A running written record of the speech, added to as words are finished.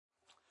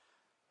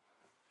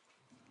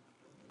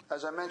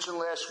As I mentioned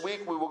last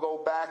week, we will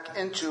go back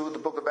into the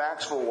book of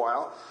Acts for a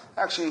while.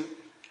 Actually,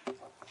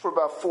 for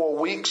about 4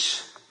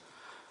 weeks.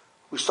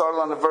 We started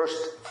on the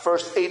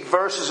first 8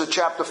 verses of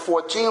chapter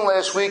 14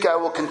 last week. I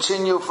will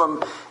continue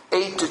from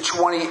 8 to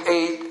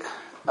 28.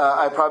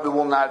 I probably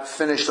will not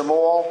finish them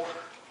all.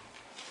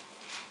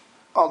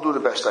 I'll do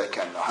the best I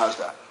can, though. How's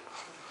that?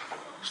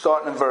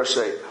 Starting in verse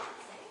 8.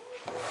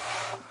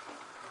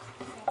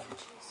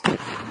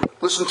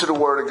 Listen to the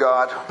word of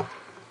God.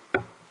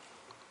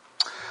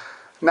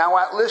 Now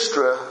at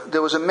Lystra,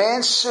 there was a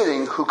man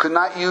sitting who could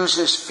not use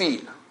his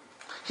feet.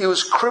 He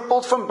was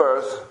crippled from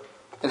birth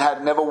and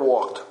had never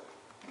walked.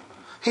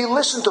 He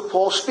listened to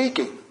Paul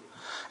speaking.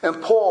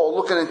 And Paul,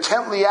 looking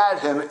intently at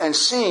him and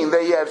seeing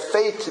that he had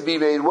faith to be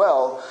made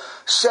well,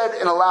 said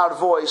in a loud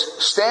voice,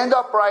 "Stand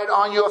upright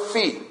on your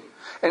feet."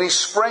 And he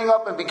sprang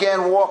up and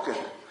began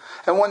walking.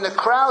 And when the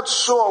crowd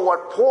saw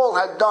what Paul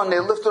had done, they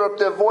lifted up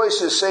their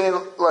voices, saying,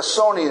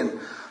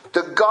 Lysanian,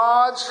 "The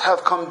gods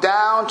have come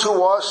down to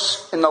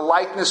us in the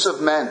likeness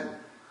of men."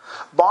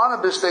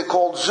 Barnabas they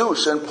called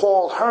Zeus, and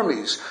Paul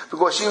Hermes,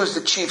 because he was the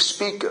chief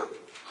speaker.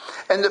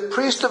 And the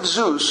priest of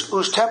Zeus,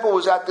 whose temple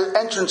was at the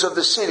entrance of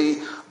the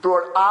city,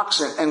 brought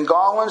oxen and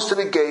garlands to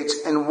the gates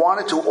and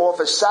wanted to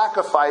offer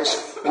sacrifice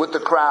with the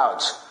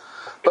crowds.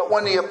 But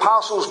when the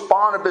apostles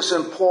Barnabas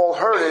and Paul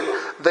heard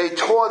it, they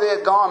tore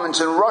their garments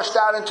and rushed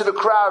out into the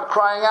crowd,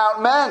 crying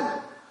out,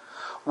 "Men,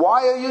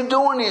 why are you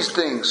doing these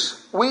things?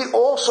 We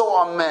also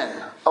are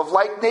men of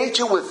like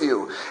nature with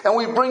you, and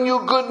we bring you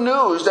good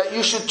news that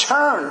you should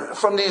turn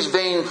from these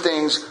vain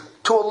things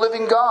to a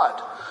living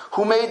God,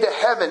 who made the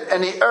heaven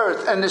and the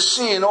earth and the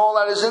sea and all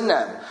that is in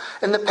them.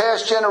 In the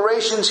past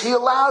generations, he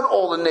allowed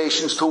all the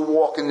nations to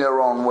walk in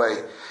their own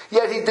way.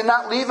 Yet he did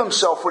not leave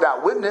himself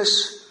without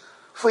witness,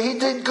 for he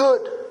did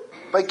good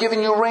by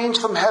giving you rains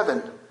from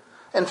heaven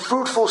and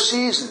fruitful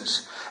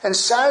seasons and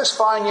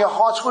satisfying your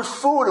hearts with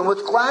food and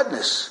with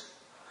gladness."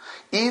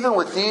 Even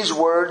with these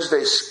words,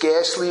 they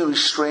scarcely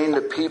restrained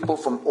the people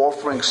from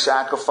offering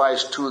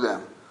sacrifice to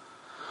them.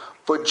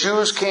 But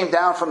Jews came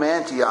down from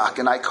Antioch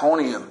and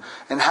Iconium,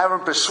 and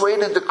having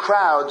persuaded the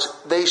crowds,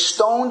 they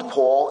stoned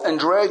Paul and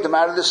dragged him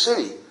out of the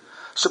city,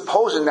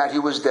 supposing that he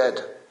was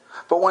dead.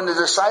 But when the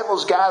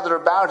disciples gathered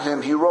about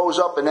him, he rose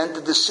up and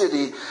entered the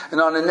city,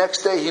 and on the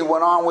next day he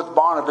went on with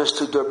Barnabas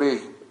to Derbe.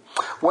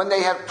 When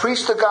they had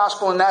preached the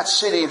gospel in that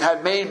city and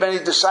had made many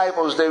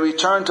disciples, they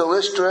returned to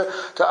Lystra,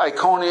 to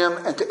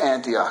Iconium, and to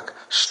Antioch,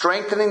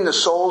 strengthening the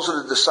souls of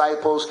the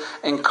disciples,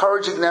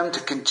 encouraging them to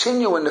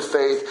continue in the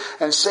faith,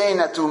 and saying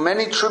that through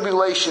many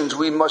tribulations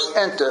we must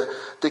enter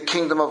the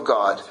kingdom of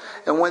God.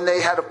 And when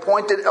they had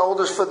appointed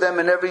elders for them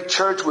in every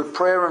church with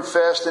prayer and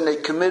fasting, they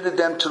committed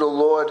them to the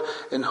Lord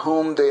in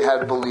whom they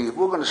had believed.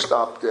 We're going to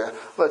stop there.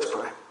 Let's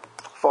pray.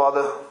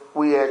 Father,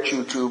 we ask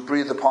you to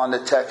breathe upon the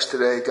text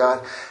today, God.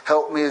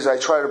 Help me as I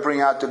try to bring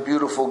out the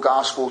beautiful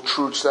gospel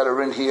truths that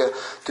are in here,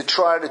 to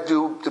try to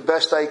do the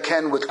best I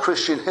can with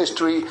Christian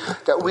history,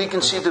 that we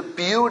can see the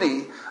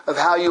beauty of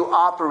how you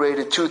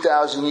operated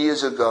 2,000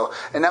 years ago,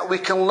 and that we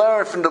can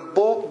learn from the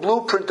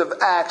blueprint of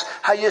Acts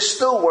how you're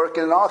still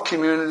working in our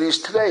communities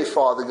today,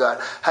 Father God,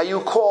 how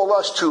you call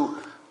us to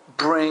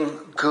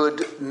bring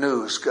good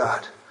news,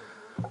 God.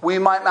 We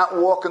might not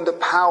walk in the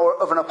power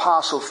of an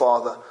apostle,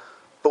 Father,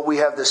 but we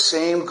have the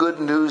same good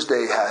news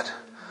they had.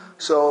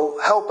 So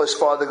help us,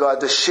 Father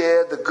God, to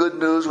share the good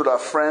news with our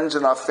friends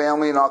and our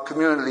family and our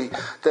community,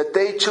 that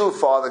they too,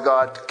 Father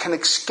God, can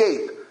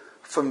escape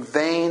from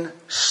vain,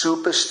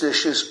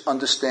 superstitious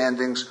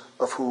understandings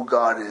of who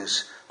God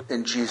is.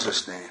 In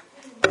Jesus' name,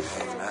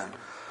 amen.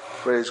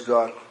 Praise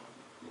God.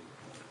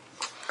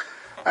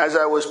 As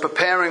I was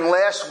preparing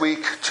last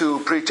week to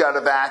preach out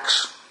of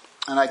Acts,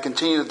 and I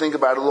continue to think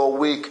about it all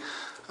week,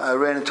 I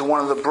ran into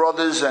one of the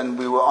brothers, and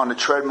we were on the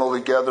treadmill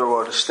together,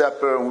 or the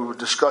stepper, and we were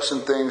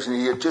discussing things, and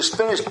he had just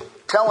finished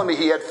telling me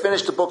he had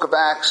finished the book of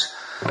Acts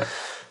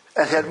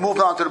and had moved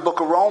on to the book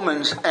of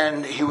Romans,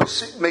 and he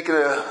was making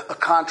a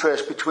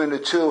contrast between the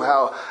two,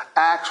 how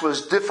Acts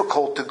was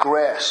difficult to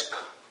grasp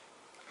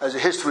as a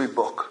history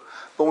book.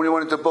 But when he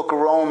went into the book of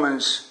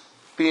Romans,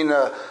 being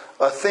a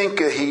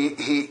thinker,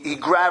 he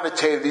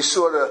gravitated, he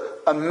saw the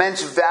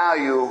immense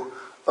value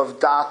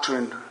of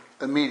doctrine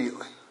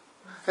immediately.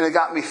 And it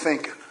got me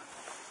thinking,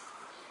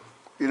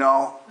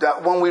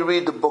 that when we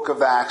read the book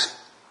of Acts,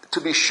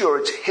 to be sure,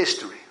 it's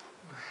history.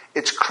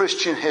 It's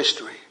Christian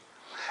history.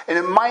 And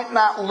it might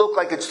not look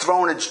like it's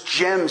throwing its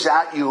gems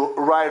at you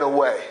right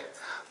away.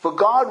 But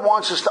God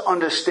wants us to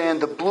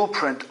understand the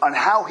blueprint on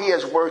how he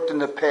has worked in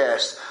the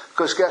past.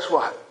 Because guess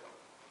what?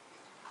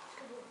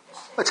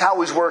 That's how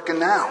he's working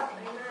now.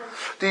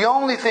 The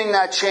only thing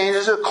that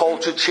changes is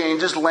culture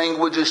changes,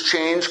 languages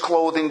change,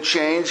 clothing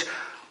change.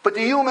 But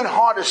the human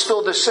heart is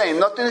still the same.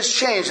 Nothing has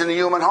changed in the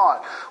human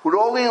heart. With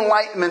all the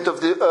enlightenment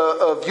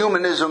of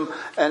humanism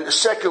and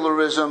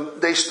secularism,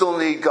 they still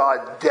need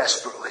God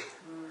desperately.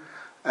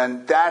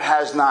 And that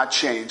has not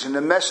changed. And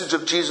the message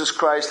of Jesus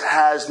Christ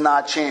has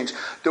not changed.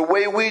 The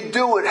way we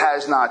do it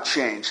has not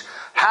changed.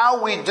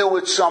 How we do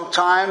it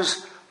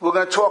sometimes we're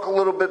going to talk a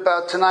little bit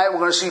about tonight. We're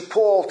going to see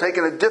Paul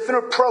taking a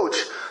different approach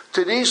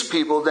to these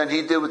people than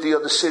he did with the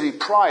other city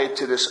prior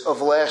to this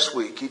of last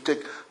week. He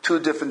took two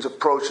different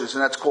approaches,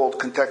 and that's called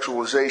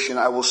contextualization.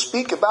 I will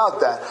speak about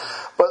that.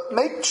 But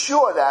make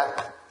sure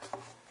that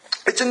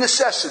it's a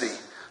necessity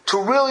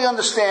to really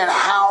understand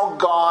how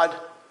God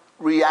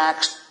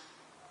reacts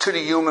to the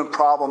human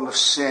problem of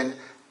sin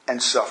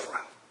and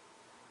suffering.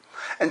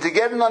 And to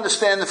get an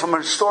understanding from a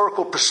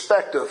historical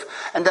perspective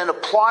and then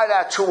apply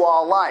that to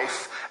our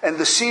life and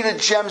to see the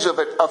gems of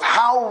it, of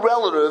how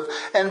relative,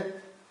 and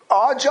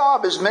our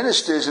job as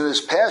ministers and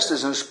as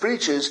pastors and as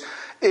preachers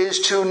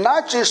is to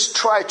not just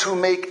try to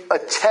make a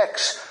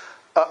text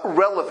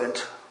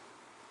relevant.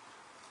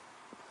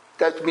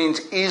 That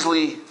means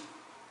easily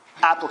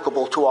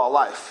applicable to our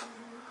life.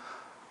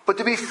 But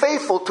to be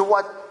faithful to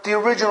what the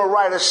original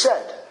writer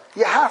said.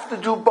 You have to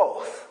do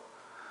both.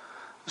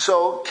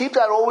 So keep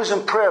that always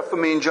in prayer for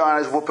me and John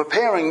as we're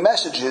preparing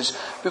messages,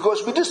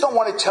 because we just don't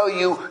want to tell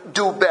you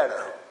do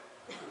better.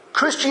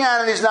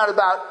 Christianity is not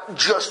about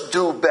just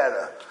do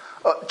better.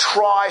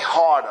 Try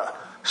harder.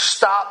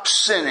 Stop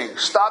sinning.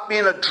 Stop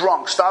being a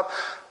drunk.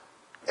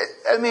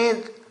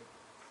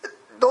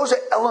 Those are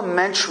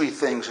elementary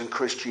things in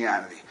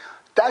Christianity.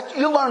 That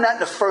you learn that in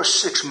the first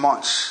 6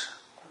 months.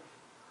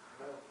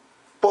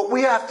 But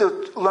we have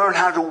to learn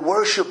how to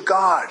worship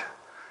God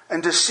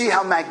and to see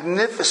how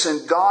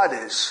magnificent God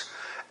is.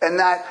 And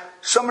that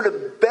some of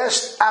the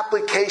best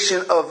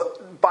application of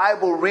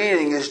Bible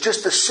reading is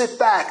just to sit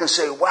back and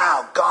say,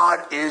 wow,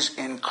 God is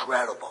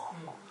incredible.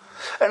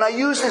 And I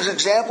use this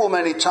example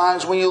many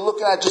times when you're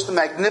looking at just a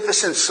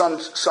magnificent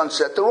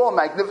sunset. They're all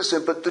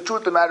magnificent, but the truth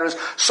of the matter is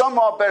some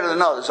are better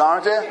than others,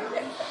 aren't there?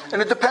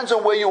 And it depends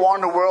on where you are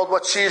in the world,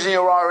 what season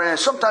you are in. And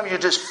sometimes you're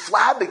just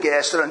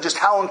flabbergasted on just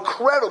how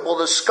incredible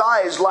the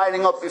sky is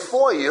lighting up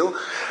before you.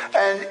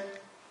 And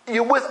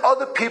you're with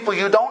other people,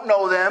 you don't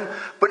know them,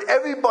 but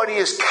everybody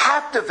is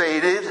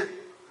captivated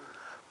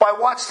by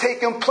what's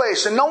taking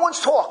place. And no one's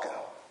talking.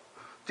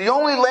 The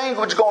only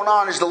language going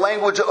on is the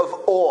language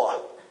of awe.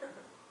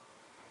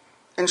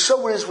 And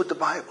so it is with the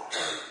Bible.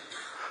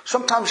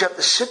 Sometimes you have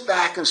to sit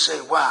back and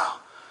say, wow,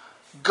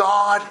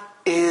 God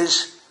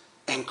is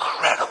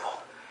incredible.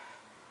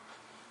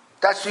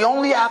 That's the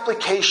only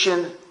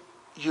application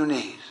you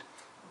need.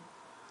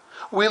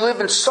 We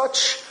live in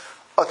such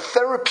a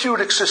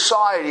therapeutic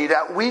society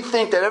that we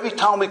think that every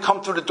time we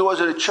come through the doors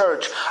of the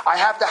church, I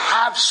have to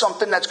have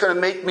something that's going to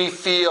make me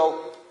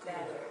feel better.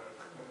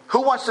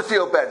 Who wants to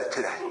feel better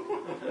today?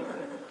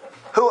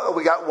 Who?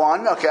 We got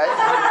one, okay.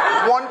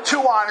 1, 2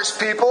 honest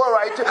people, all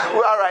right.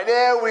 All right,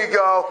 there we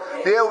go.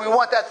 There, we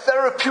want that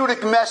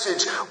therapeutic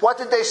message. What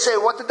did they say?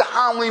 What did the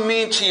homily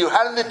mean to you?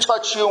 How did it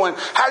touch you? And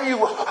how do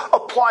you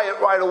apply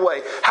it right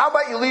away? How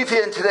about you leave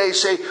here and today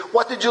say,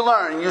 what did you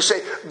learn? And you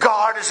say,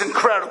 God is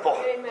incredible.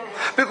 Amen.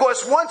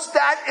 Because once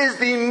that is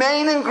the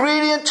main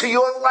ingredient to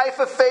your life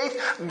of faith,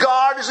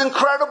 God is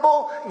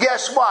incredible,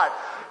 guess what?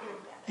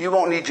 You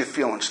won't need your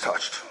feelings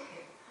touched.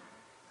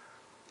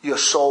 Your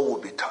soul will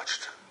be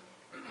touched.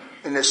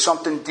 And there's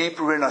something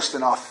deeper in us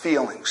than our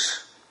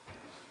feelings.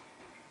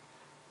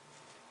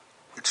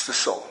 It's the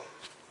soul.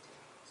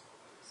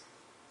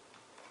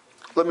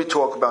 Let me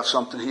talk about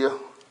something here.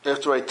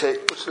 After I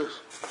take... What's this?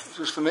 Is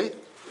this for me?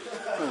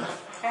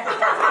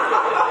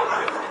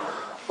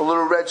 A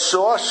little red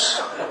sauce.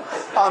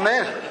 I'm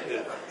in.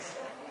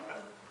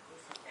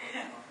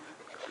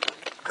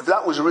 If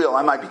that was real,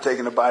 I might be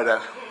taking a bite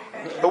of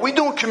it. Are we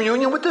doing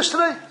communion with this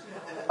today?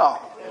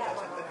 Oh.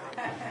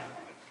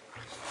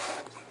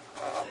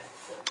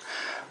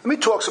 Let me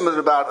talk something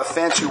about a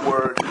fancy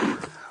word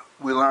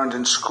we learned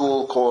in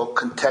school called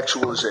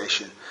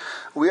contextualization.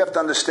 We have to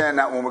understand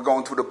that when we're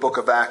going through the book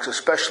of Acts,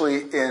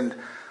 especially in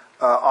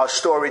our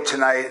story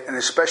tonight, and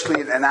especially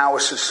in our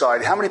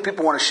society. How many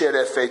people want to share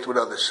their faith with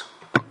others?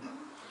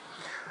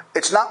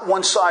 It's not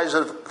one size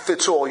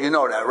fits all, you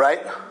know that,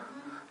 right?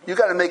 You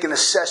got to make an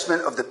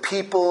assessment of the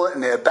people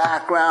and their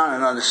background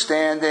and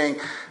understanding.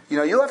 You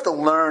know, you have to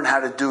learn how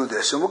to do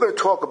this. And we're going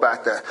to talk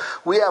about that.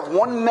 We have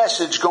one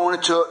message going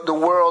into the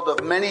world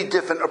of many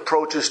different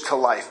approaches to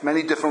life,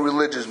 many different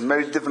religions,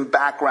 many different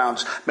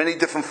backgrounds, many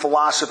different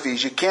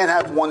philosophies. You can't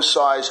have one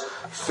size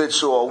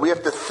fits all. We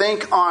have to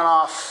think on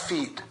our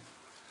feet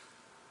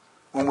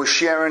when we're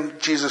sharing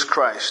Jesus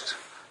Christ.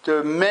 There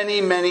are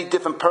many, many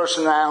different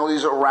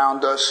personalities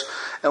around us,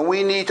 and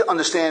we need to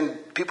understand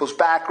people's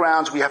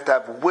backgrounds. We have to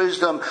have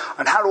wisdom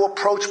on how to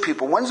approach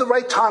people. When's the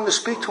right time to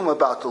speak to them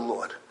about the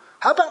Lord?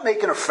 How about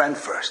making a friend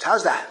first?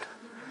 How's that?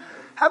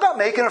 How about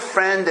making a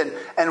friend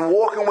and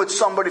walking with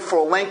somebody for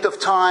a length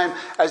of time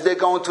as they're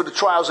going through the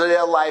trials of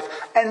their life,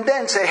 and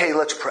then say, hey,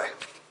 let's pray.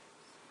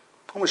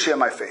 I'm going to share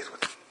my faith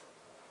with you.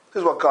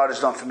 This is what God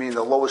has done for me in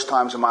the lowest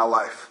times of my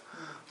life.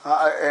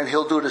 And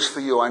He'll do this for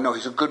you. I know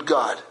He's a good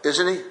God,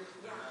 isn't He?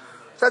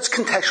 That's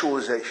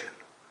contextualization.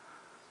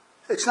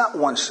 It's not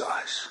one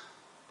size.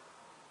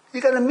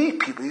 You got to meet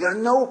people. You got to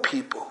know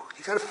people.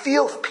 You got to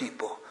feel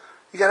people.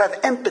 You got to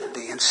have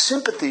empathy and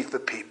sympathy for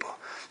people.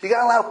 You got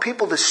to allow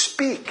people to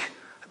speak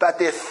about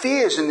their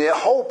fears and their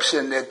hopes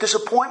and their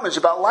disappointments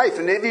about life,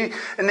 and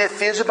their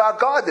fears about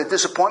God, their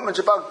disappointments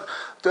about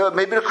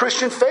maybe the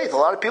Christian faith. A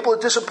lot of people are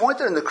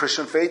disappointed in the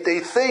Christian faith. They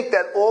think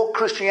that all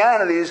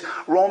Christianity is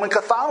Roman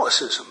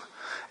Catholicism.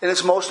 And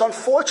it's most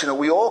unfortunate.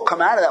 We all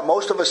come out of that.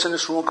 Most of us in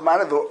this room come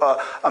out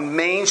of a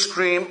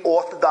mainstream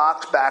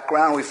Orthodox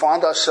background. We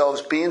find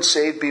ourselves being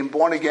saved, being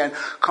born again,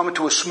 coming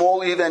to a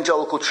small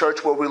evangelical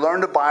church where we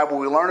learn the Bible,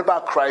 we learn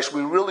about Christ,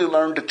 we really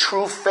learn the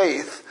true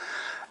faith.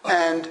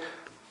 And,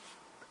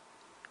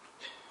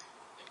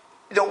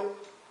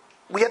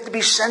 we have to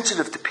be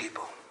sensitive to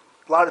people.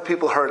 A lot of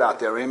people hurt out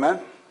there, amen?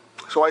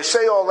 So I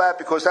say all that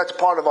because that's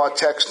part of our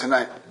text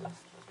tonight.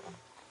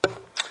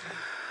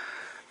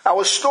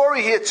 Our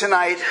story here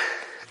tonight,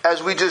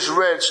 as we just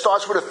read,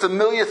 starts with a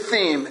familiar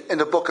theme in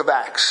the book of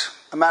Acts.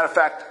 As a matter of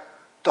fact,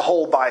 the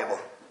whole Bible.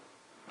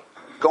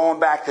 Going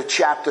back to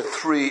chapter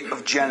 3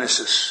 of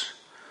Genesis.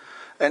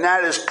 And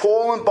that is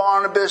Paul and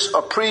Barnabas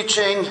are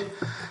preaching,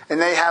 and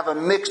they have a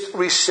mixed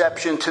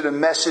reception to the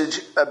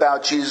message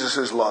about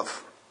Jesus'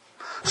 love.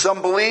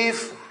 Some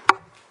believe,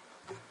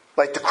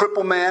 like the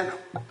crippled man.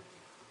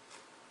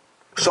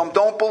 Some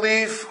don't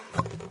believe.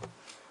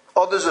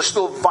 Others are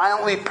still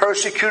violently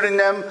persecuting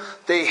them.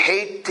 They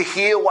hate to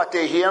hear what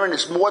they're hearing.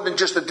 It's more than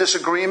just a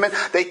disagreement.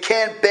 They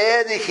can't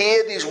bear to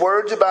hear these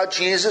words about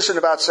Jesus and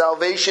about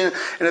salvation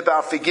and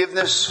about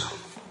forgiveness.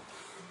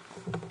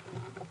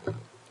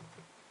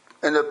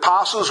 And the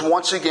apostles,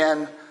 once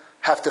again,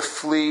 have to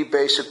flee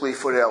basically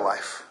for their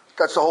life.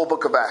 That's the whole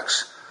book of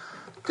Acts.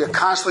 They're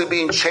constantly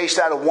being chased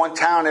out of one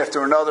town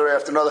after another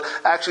after another.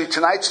 Actually,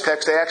 tonight's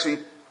text, they actually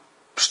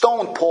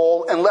stoned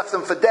Paul and left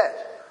him for dead.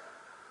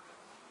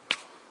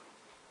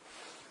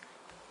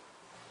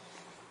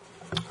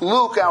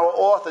 Luke, our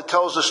author,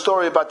 tells the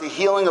story about the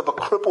healing of a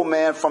crippled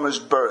man from his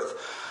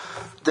birth.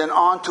 Then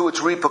on to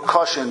its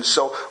repercussions.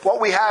 So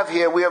what we have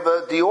here, we have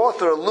the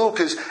author, Luke,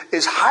 is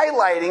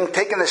highlighting,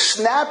 taking a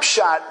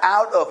snapshot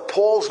out of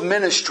Paul's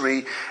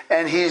ministry,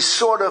 and he's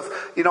sort of,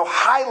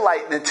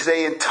 highlighting it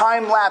today in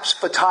time-lapse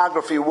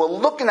photography. We're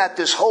looking at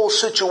this whole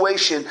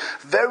situation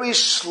very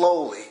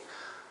slowly.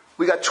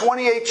 We got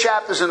 28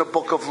 chapters in the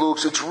book of Luke.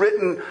 It's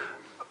written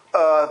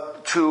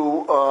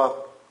to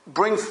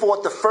bring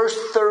forth the first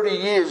 30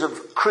 years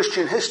of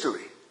Christian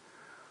history.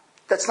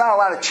 That's not a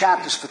lot of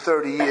chapters for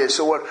 30 years.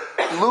 So what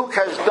Luke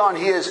has done,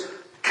 he has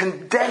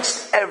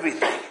condensed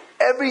everything.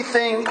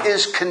 Everything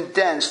is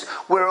condensed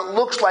where it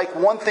looks like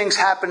one thing's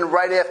happened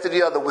right after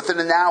the other, within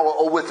an hour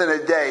or within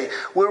a day.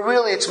 Where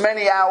really it's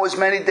many hours,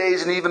 many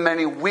days, and even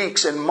many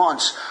weeks and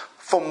months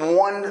from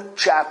one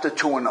chapter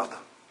to another.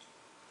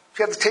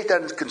 You have to take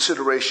that into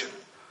consideration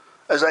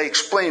as I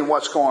explain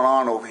what's going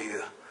on over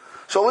here.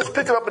 So let's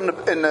pick it up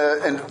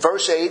in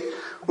verse 8.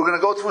 We're going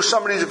to go through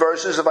some of these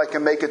verses, if I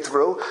can make it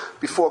through,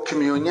 before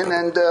communion.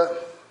 And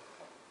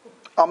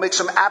I'll make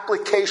some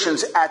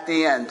applications at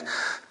the end.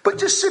 But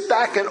just sit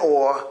back in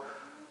awe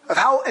of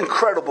how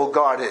incredible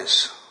God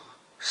is.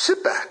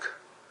 Sit back.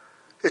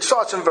 It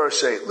starts in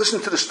verse 8.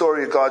 Listen to the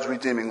story of God's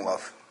redeeming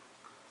love.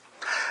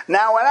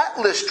 Now at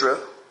Lystra,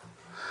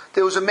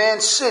 there was a man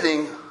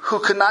sitting who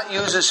could not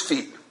use his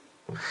feet.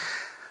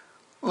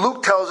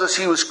 Luke tells us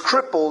he was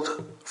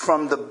crippled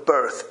from the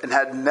birth and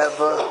had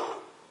never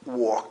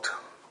walked.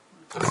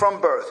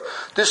 From birth.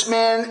 This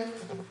man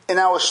in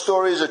our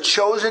story is a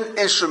chosen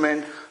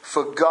instrument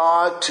for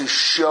God to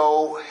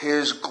show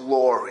his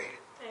glory.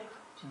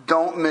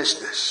 Don't miss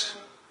this.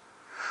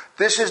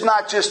 This is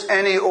not just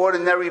any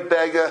ordinary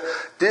beggar.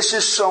 This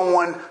is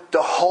someone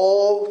the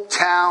whole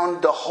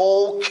town, the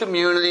whole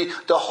community,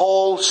 the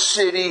whole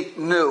city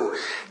knew.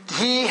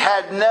 He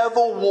had never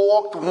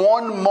walked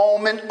one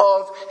moment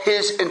of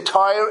his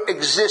entire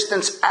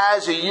existence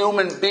as a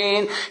human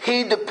being.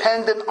 He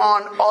depended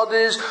on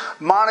others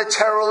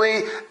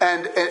monetarily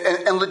and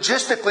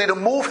logistically to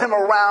move him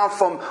around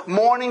from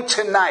morning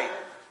to night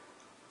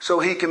so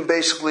he can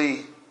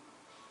basically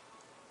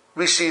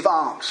receive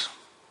alms.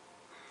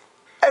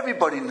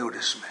 Everybody knew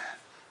this man.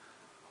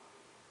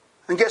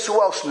 And guess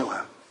who else knew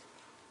him?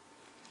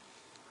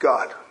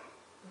 God.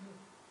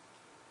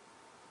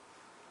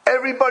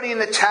 Everybody in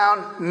the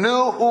town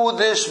knew who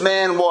this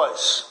man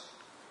was.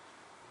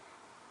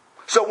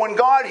 So when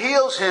God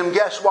heals him,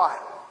 guess what?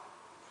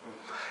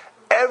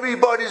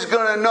 Everybody's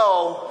going to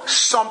know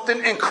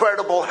something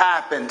incredible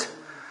happened.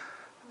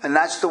 And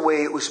that's the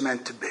way it was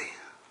meant to be.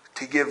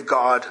 To give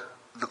God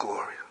the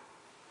glory.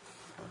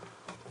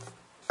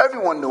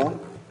 Everyone knew him.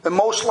 And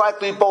most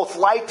likely both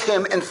liked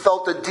him and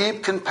felt a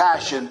deep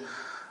compassion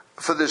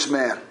for this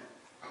man.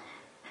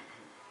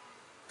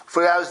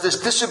 For as this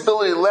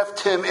disability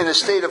left him in a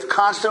state of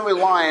constant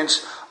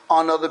reliance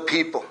on other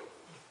people.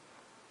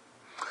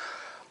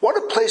 What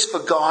a place for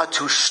God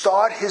to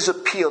start his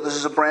appeal. This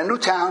is a brand new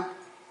town.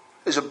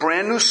 This is a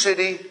brand new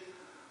city.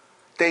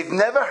 They've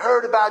never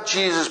heard about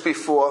Jesus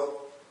before.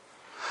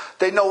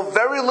 They know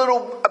very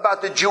little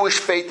about the Jewish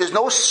faith. There's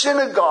no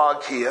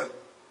synagogue here.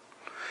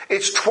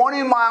 It's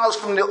 20 miles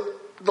from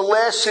the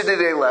last city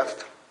they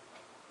left.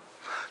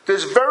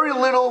 There's very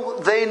little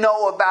they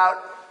know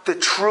about the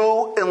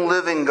true and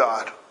living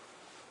God.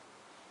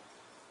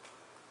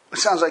 It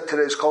sounds like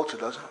today's culture,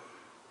 doesn't it?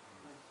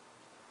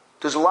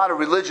 There's a lot of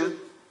religion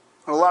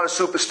and a lot of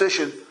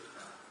superstition,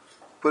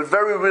 but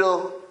very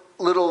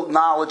little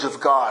knowledge of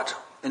God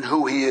and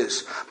who He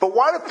is. But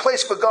what a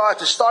place for God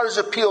to start His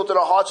appeal to the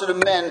hearts of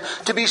the men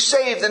to be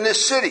saved in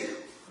this city.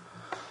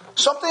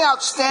 Something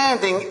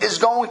outstanding is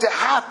going to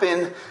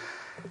happen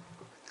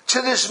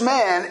to this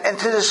man and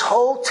to this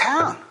whole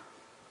town.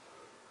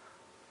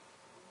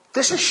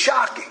 This is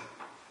shocking.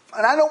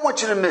 And I don't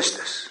want you to miss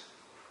this.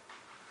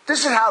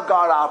 This is how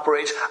God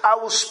operates. I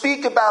will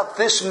speak about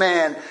this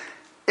man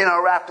in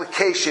our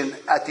application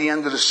at the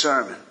end of the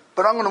sermon.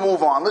 But I'm going to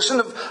move on. Listen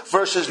to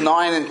verses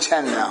 9 and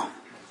 10 now.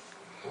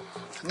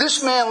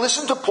 This man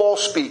listened to Paul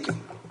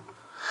speaking.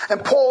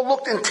 And Paul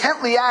looked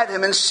intently at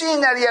him, and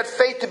seeing that he had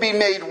faith to be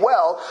made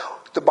well,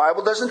 the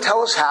Bible doesn't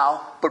tell us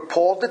how, but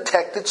Paul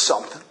detected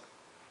something.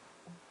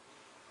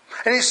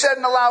 And he said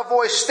in a loud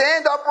voice,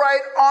 "Stand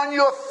upright on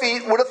your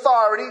feet with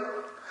authority."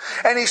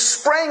 And he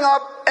sprang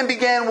up and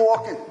began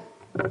walking.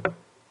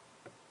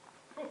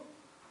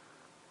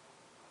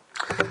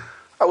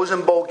 I was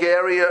in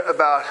Bulgaria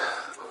about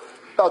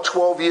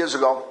 12 years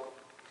ago.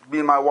 Me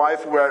and my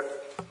wife were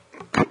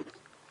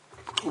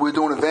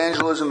doing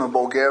evangelism in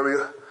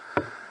Bulgaria.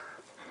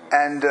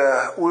 And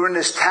we were in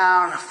this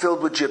town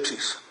filled with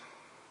gypsies.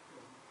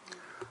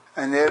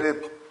 And there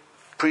the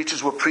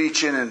preachers were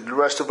preaching and the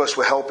rest of us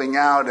were helping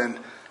out. And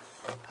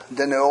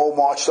then they all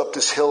marched up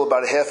this hill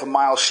about a half a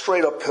mile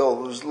straight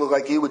uphill. It looked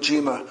like Iwo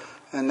Jima.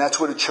 And that's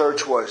where the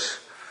church was.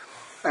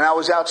 And I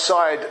was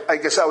outside. I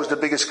guess I was the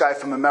biggest guy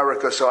from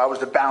America, so I was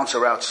the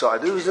bouncer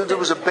outside. There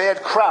was a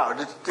bad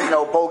crowd. You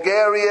know,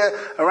 Bulgaria,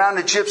 around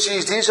the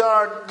gypsies.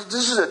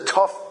 This is a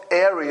tough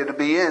area to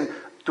be in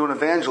doing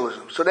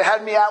evangelism. So they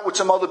had me out with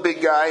some other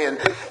big guy,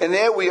 and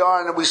there we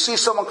are, and we see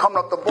someone coming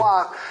up the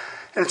block,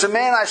 and it's a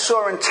man I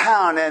saw in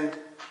town, and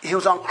he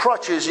was on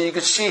crutches, and you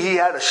could see he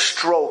had a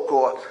stroke,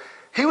 or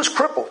he was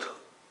crippled.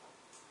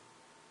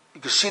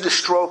 You could see the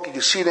stroke, you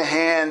could see the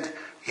hand,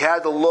 he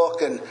had the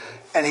look, and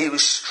he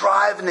was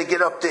striving to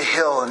get up the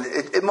hill, and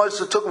it must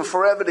have took him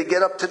forever to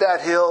get up to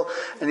that hill,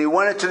 and he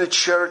went into the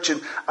church,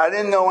 and I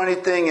didn't know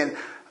anything, and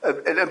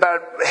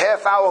about a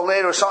half hour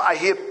later or something, I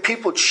hear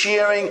people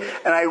cheering,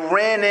 and I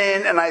ran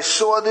in, and I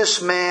saw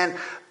this man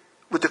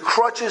with the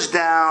crutches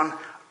down,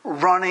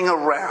 running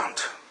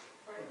around.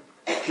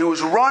 He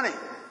was running.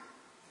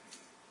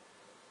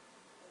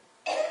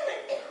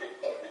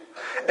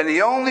 And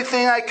the only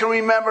thing I can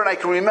remember, and I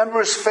can remember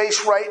his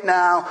face right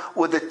now,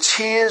 were the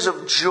tears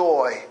of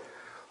joy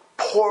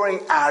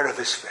pouring out of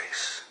his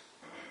face.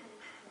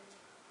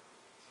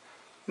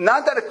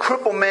 Not that a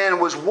crippled man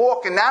was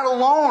walking, that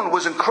alone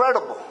was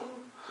incredible.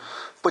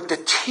 But the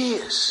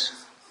tears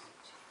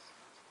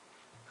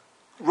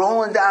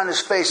rolling down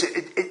his face,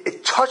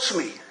 it touched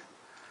me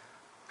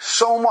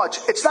so much.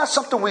 It's not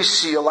something we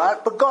see a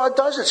lot, but God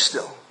does it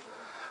still.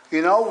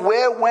 You know,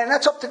 where, when,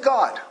 that's up to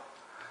God.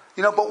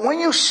 You know, but when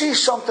you see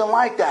something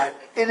like that,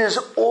 it is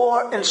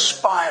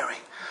awe-inspiring.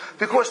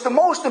 Because the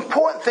most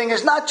important thing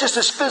is not just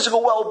his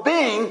physical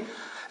well-being,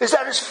 is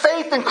that his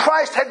faith in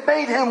Christ had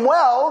made him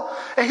well,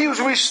 and he was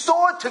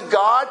restored to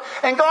God,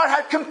 and God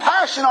had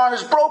compassion on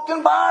his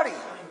broken body.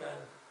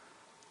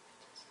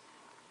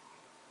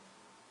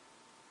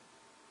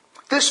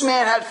 This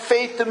man had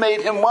faith that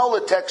made him well,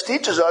 the text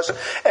teaches us.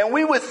 And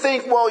we would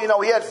think, well, you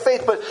know, he had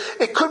faith, but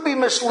it could be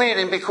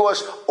misleading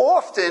because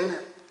often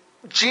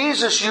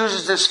Jesus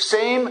uses this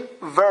same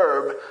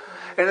verb,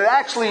 and it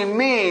actually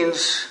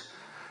means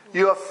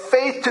your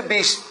faith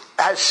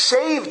has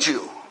saved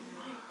you.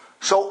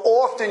 So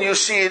often you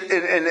see it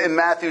in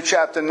Matthew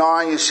chapter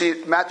 9, you see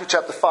it in Matthew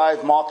chapter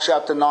 5, Mark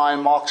chapter 9,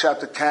 Mark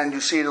chapter 10,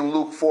 you see it in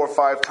Luke 4 or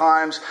 5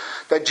 times,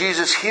 that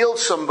Jesus healed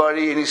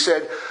somebody and he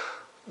said,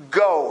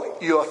 "Go,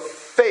 your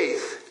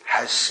faith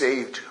has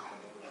saved you."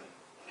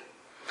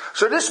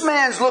 So this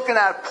man's looking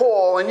at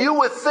Paul, and you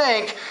would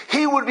think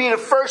he would be the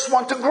first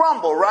one to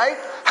grumble, right?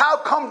 How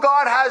come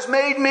God has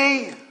made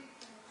me?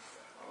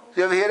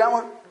 You ever hear that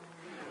one?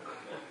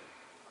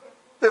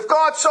 If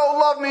God so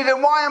loved me,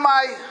 then why am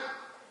I?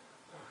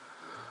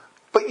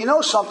 But you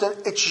know something?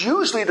 It's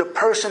usually the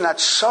person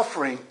that's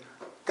suffering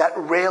that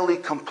rarely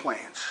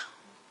complains.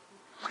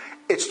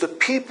 It's the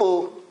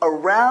people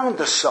around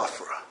the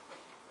sufferer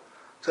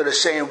that are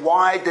saying,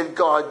 why did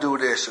God do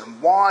this?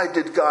 And why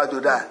did God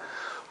do that?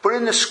 But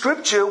in the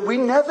scripture, we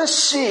never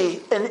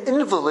see an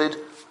invalid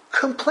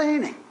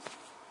complaining.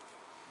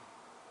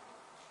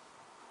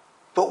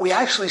 But we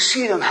actually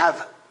see them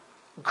have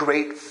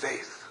great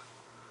faith.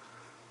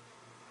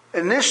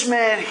 And this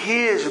man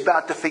hears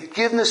about the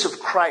forgiveness of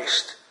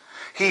Christ.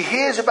 He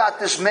hears about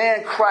this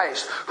man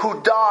Christ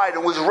who died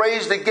and was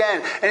raised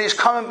again. And he's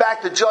coming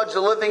back to judge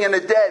the living and the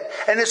dead.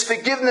 And his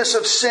forgiveness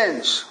of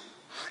sins.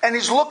 And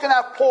he's looking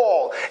at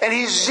Paul. And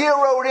he's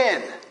zeroed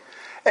in.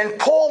 And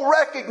Paul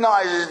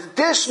recognizes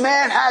this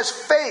man has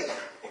faith.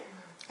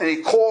 And he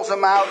calls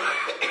him out.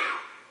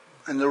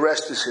 And the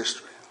rest is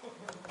history.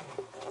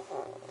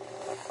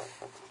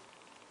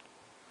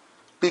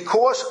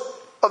 Because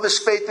of his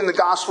faith in the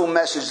gospel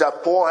message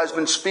that Paul has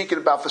been speaking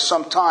about for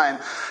some time,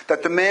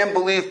 that the man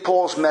believed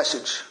Paul's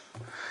message.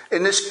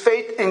 And this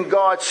faith in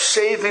God's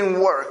saving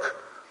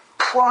work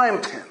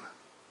primed him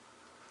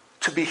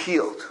to be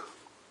healed.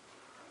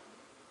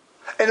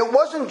 And it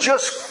wasn't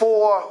just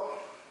for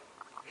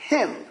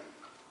him.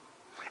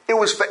 It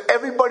was for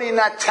everybody in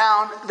that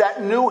town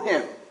that knew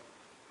him.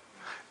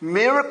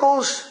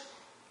 Miracles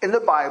in the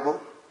Bible,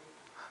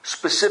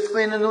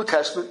 specifically in the New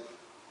Testament,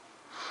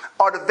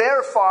 are to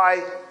verify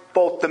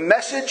both the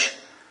message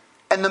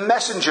and the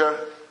messenger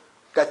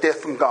that they're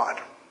from God.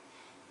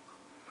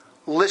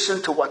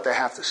 Listen to what they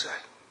have to say.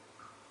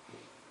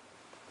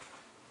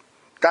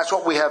 That's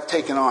what we have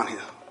taken on here.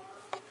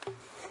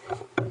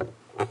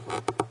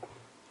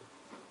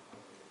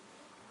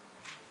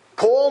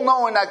 Paul,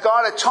 knowing that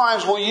God at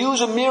times will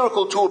use a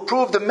miracle to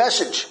approve the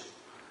message,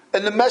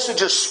 and the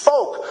messenger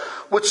spoke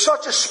with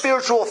such a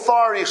spiritual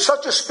authority,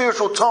 such a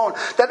spiritual tone,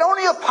 that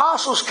only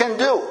apostles can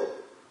do.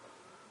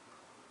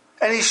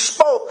 And he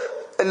spoke,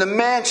 and the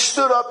man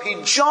stood up,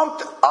 he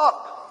jumped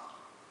up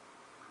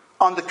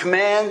on the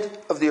command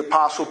of the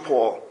apostle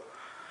Paul.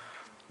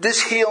 This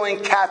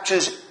healing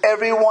captures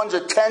everyone's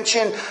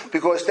attention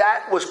because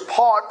that was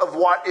part of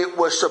what it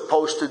was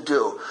supposed to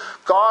do.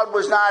 God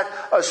was not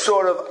a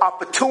sort of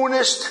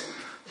opportunist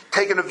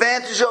taking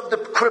advantage of the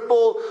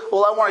cripple.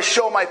 Well, I want to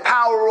show my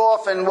power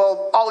off and,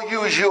 well, I'll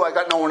use you. I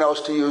got no one else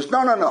to use.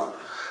 No.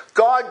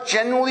 God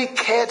genuinely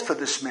cared for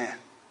this man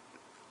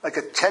like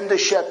a tender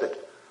shepherd.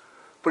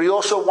 But he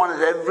also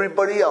wanted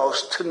everybody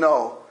else to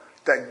know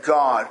that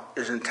God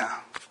is in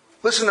town.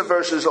 Listen to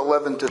verses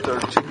 11 to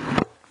 13.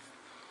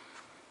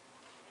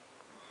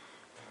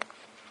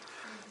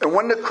 And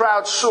when the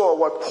crowd saw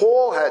what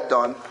Paul had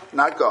done,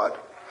 not God,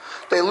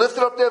 they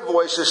lifted up their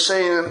voices,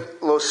 saying in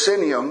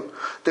Lycaonium,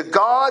 the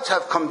gods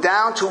have come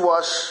down to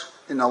us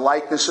in the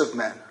likeness of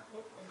men.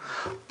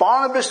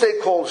 Barnabas they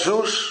called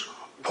Zeus.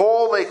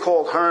 Paul they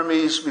called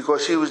Hermes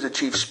because he was the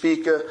chief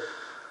speaker.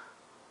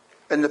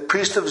 And the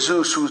priest of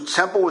Zeus, whose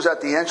temple was at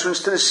the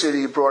entrance to the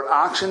city, brought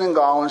oxen and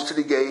garlands to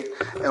the gate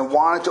and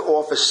wanted to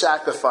offer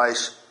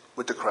sacrifice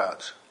with the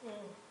crowds.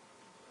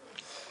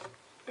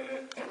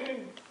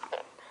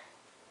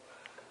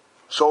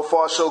 So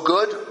far, so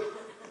good.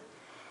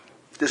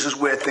 This is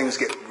where things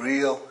get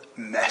real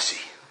messy.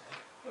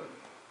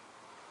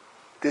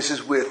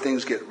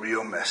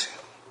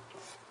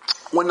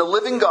 When the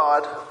living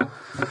God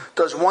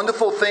does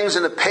wonderful things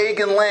in a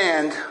pagan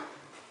land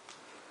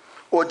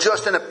or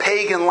just in a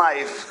pagan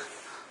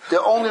life,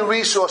 their only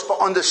resource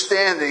for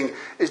understanding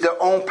is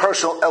their own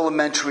personal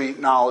elementary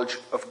knowledge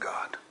of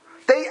God.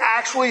 They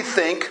actually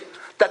think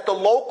that the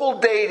local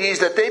deities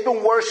that they've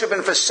been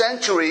worshiping for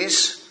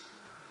centuries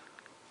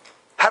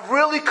have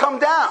really come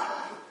down.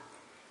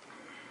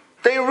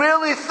 They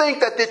really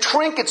think that the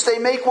trinkets they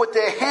make with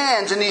their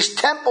hands and these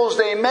temples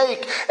they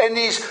make and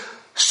these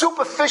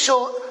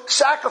superficial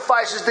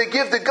sacrifices they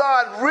give to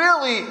God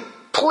really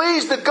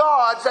please the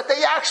gods, that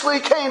they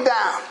actually came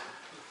down.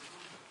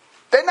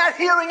 They're not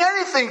hearing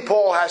anything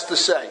Paul has to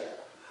say.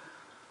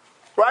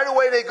 Right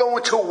away they go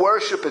into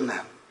worshiping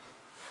them.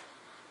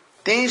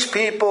 These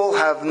people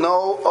have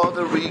no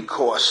other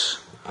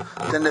recourse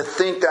than to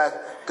think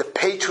that the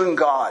patron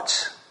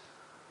gods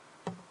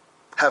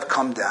have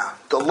come down.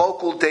 The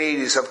local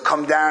deities have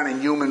come down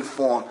in human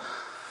form.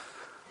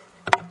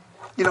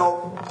 You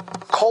know,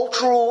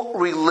 cultural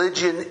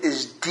religion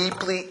is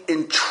deeply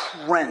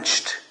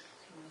entrenched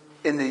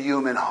in the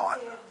human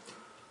heart.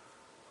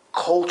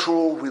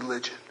 Cultural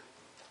religion.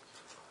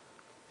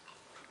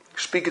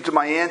 Speaking to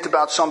my aunt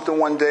about something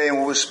one day, and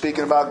we were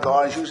speaking about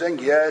God, she was saying,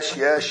 yes.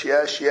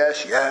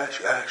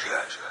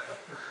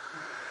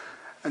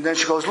 And then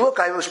she goes, look,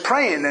 I was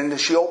praying, and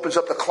she opens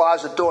up the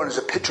closet door, and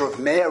there's a picture of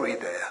Mary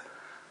there.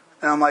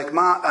 And I'm like,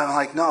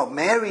 no,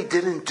 Mary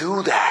didn't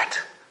do that.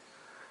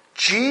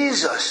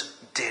 Jesus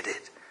did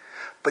it.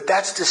 But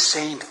that's the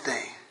same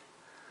thing.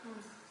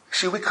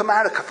 See, we come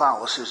out of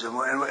Catholicism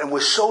and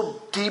we're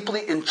so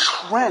deeply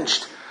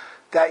entrenched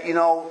that,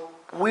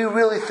 we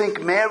really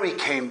think Mary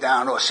came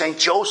down or St.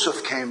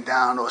 Joseph came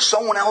down or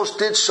someone else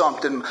did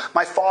something.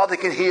 My father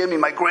can hear me.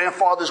 My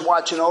grandfather's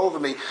watching over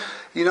me.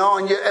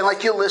 And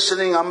like you're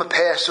listening, I'm a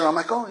pastor. I'm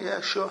like, oh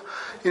yeah, sure.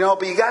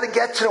 But you got to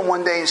get to them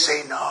one day and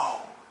say, no.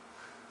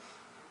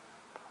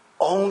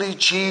 Only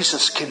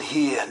Jesus can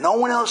hear. No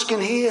one else can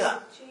hear.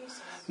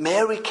 Jesus.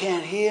 Mary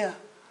can't hear.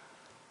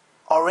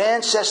 Our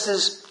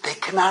ancestors, they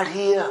cannot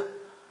hear.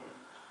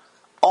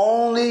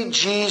 Only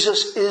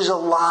Jesus is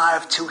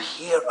alive to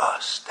hear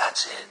us.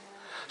 That's it.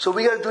 So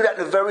we got to do that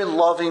in a very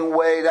loving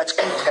way. That's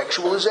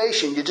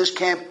contextualization. You just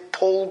can't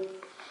pull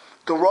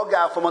the rug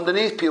out from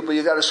underneath people.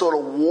 You got to sort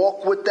of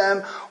walk with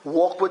them,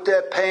 walk with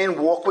their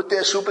pain, walk with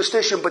their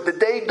superstition. But the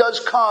day does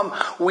come,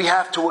 we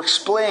have to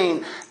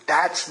explain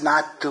that's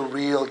not the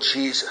real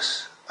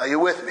Jesus. Are you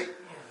with me?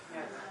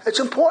 It's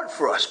important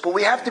for us, but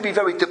we have to be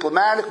very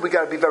diplomatic. We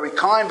got to be very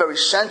kind, very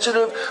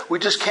sensitive. We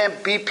just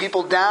can't beat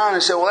people down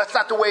and say, well, that's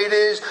not the way it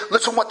is.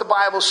 Listen to what the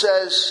Bible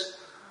says.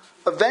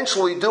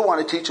 Eventually, we do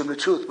want to teach them the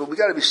truth, but we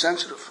got to be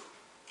sensitive.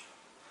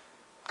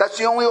 That's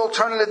the only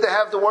alternative they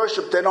have to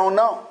worship. They don't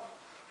know.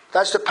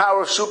 That's the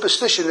power of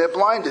superstition. They're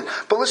blinded.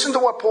 But listen to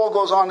what Paul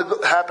goes on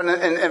to happen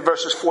in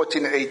verses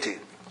 14 and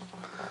 18.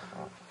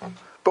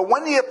 But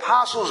when the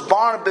apostles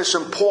Barnabas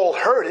and Paul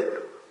heard it,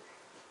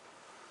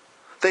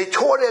 they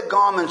tore their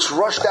garments,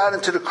 rushed out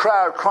into the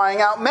crowd, crying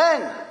out,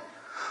 "Men,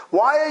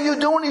 why are you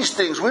doing these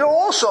things? We are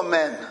also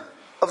men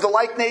of the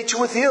like nature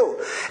with you.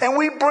 And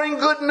we bring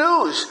good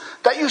news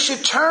that you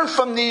should turn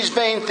from these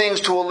vain things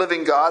to a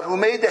living God who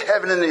made the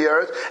heaven and the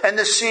earth and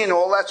the sea and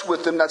all that's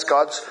with them." That's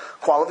God's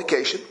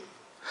qualification.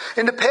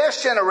 "In the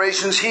past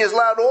generations, he has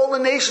allowed all the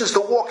nations to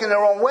walk in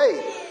their own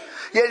way.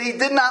 Yet he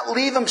did not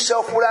leave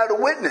himself without a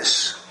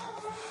witness.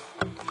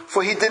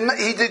 For he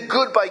did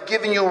good by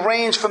giving you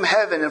rains from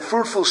heaven and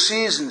fruitful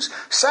seasons,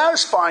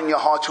 satisfying your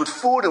hearts with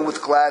food and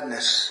with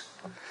gladness."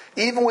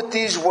 Even with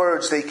these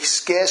words, they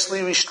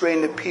scarcely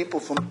restrained the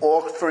people from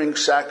offering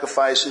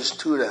sacrifices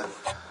to them.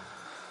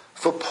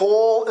 For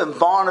Paul and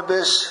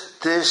Barnabas,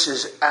 this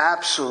is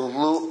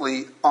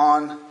absolutely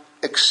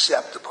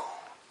unacceptable.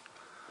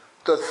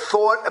 The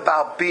thought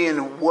about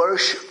being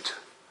worshipped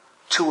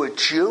to a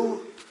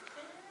Jew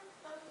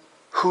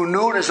who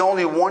knew there's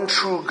only one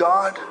true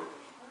God,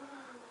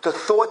 the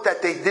thought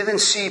that they didn't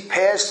see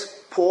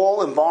past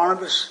Paul and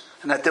Barnabas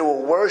and that they were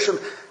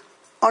worshiping,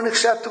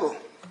 unacceptable.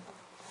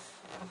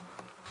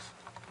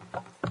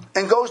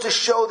 And goes to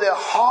show their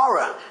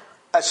horror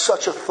at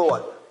such a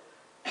thought.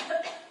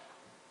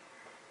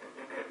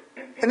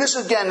 And this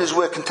again is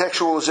where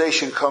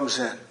contextualization comes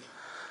in.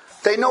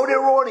 They know their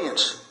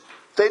audience.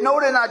 They know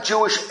they're not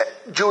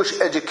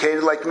Jewish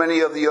educated like many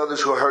of the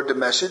others who heard the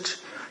message.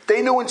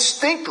 They knew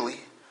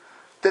instinctively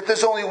that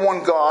there's only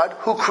one God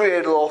who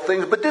created all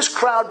things, but this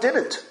crowd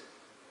didn't.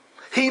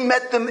 He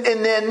met them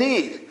in their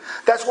need.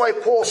 That's why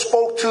Paul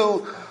spoke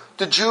to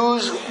the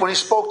Jews when he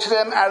spoke to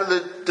them out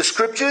of the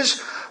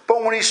scriptures.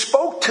 But when he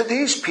spoke to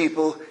these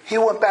people, he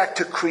went back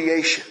to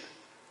creation.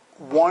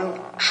 One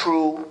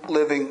true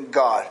living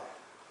God.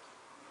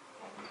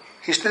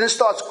 He didn't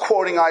start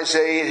quoting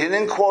Isaiah. He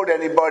didn't quote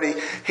anybody.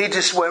 He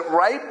just went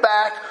right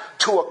back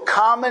to a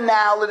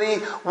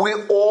commonality we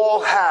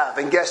all have.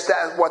 And guess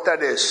what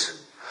that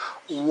is?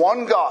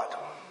 One God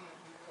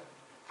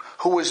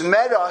who has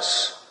met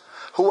us,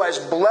 who has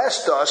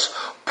blessed us.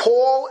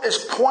 Paul is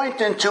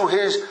pointing to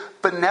his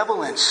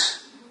benevolence.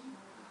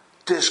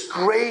 This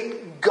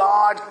great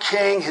God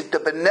King, the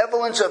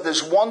benevolence of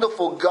this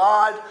wonderful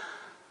God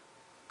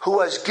who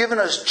has given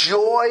us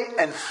joy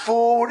and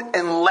food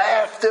and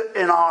laughter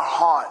in our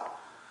heart.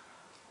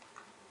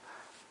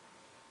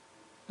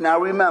 Now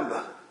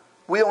remember,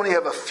 we only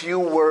have a few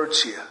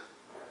words here.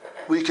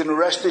 We can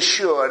rest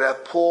assured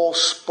that Paul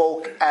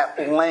spoke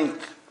at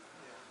length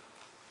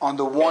on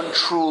the one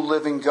true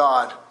living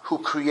God who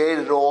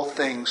created all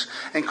things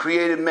and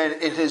created men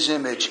in his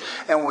image.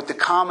 And what the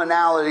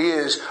commonality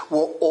is,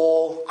 we're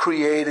all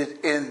created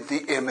in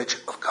the image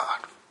of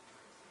God.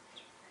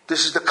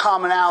 This is the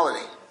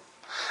commonality.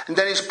 And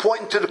then he's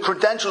pointing to the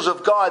credentials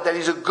of God, that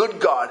he's a good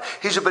God.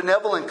 He's a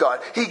benevolent God.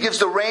 He gives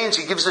the rains.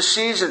 He gives the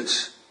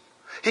seasons.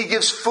 He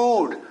gives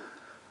food.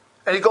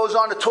 And he goes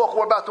on to talk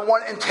more about the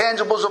one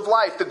intangibles of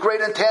life, the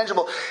great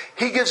intangible.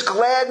 He gives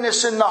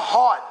gladness in the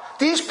heart.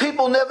 These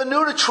people never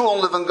knew the true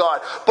and living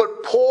God.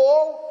 But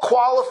Paul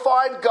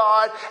qualified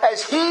God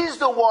as he's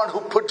the one who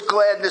puts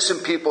gladness in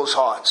people's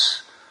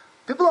hearts.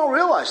 People don't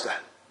realize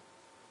that.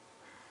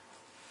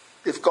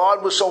 If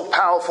God was so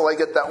powerful, I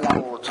get that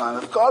one all the time.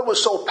 If God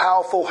was so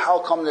powerful, how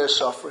come they're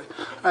suffering?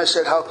 And I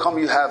said, how come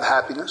you have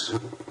happiness?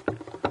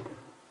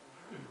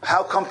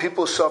 How come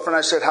people suffer? And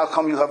I said, how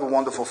come you have a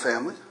wonderful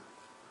family?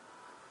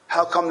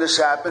 How come this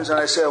happens? And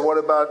I said, what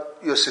about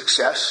your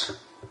success?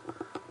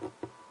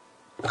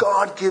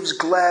 God gives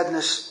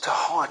gladness to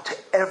heart to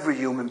every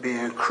human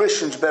being.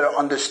 Christians better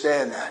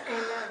understand that.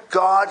 Amen.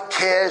 God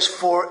cares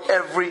for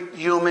every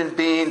human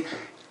being.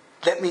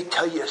 Let me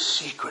tell you a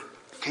secret.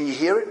 Can you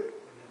hear it?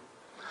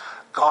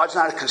 God's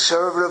not a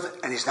conservative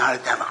and he's not a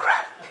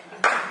Democrat.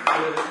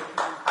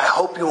 I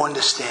hope you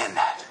understand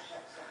that.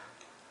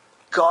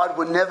 God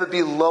would never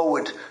be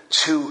lowered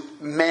to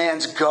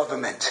man's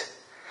government.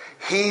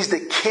 He's the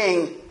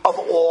king of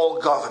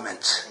all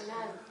governments.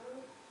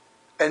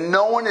 And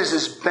no one is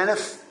as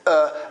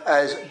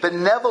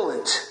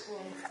benevolent,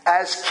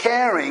 as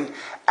caring,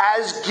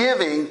 as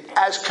giving,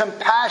 as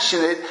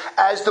compassionate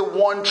as the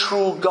one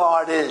true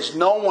God is.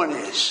 No one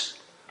is.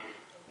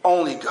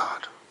 Only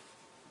God.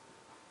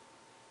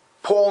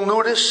 Paul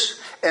knew this,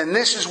 and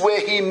this is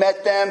where he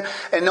met them.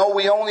 And though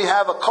we only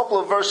have a couple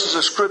of verses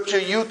of scripture,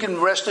 you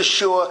can rest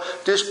assured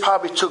this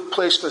probably took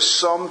place for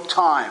some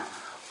time.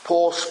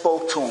 Paul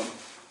spoke to him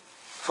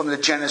from the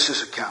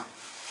Genesis account.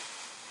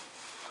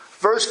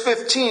 Verse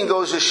 15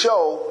 goes to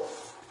show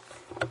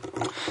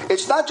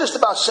it's not just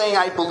about saying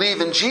I believe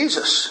in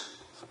Jesus.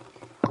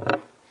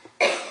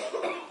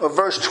 Or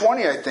verse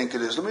 20, I think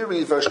it is. Let me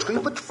read verse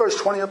 20. Put verse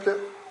 20 up there.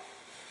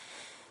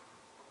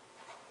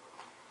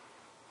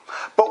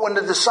 But when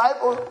the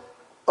disciple...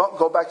 Oh,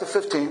 go back to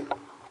 15.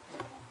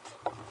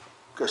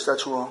 Guess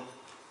that's wrong.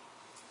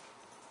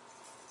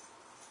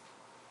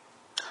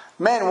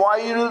 Men, why are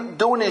you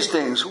doing these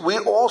things? We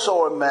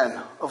also are men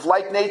of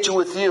like nature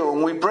with you,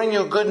 and we bring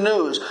you good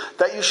news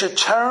that you should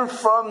turn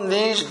from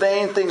these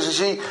vain things. You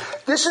see,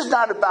 this is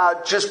not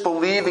about just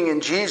believing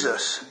in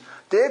Jesus.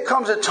 There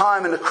comes a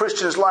time in a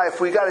Christian's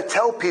life we got to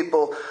tell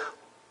people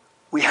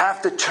we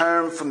have to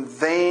turn from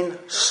vain,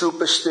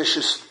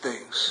 superstitious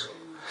things.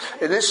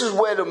 And this is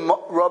where the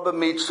rubber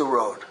meets the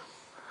road.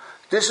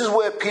 This is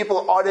where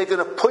people, are they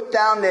going to put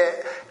down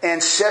their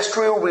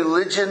ancestral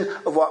religion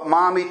of what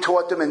mommy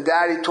taught them and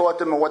daddy taught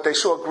them and what they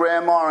saw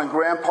grandma and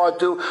grandpa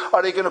do?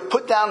 Are they going to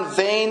put down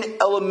vain,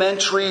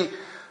 elementary,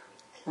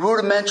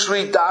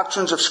 rudimentary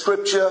doctrines of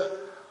Scripture?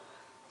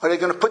 Are they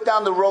going to put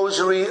down the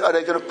rosary? Are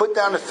they going to put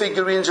down the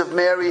figurines of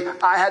Mary?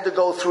 I had to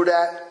go through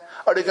that.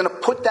 Are they going to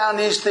put down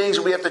these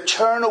things? We have to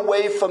turn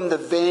away from the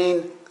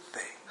vain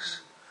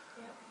things.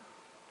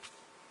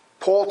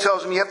 Paul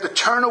tells them you have to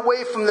turn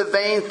away from the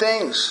vain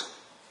things.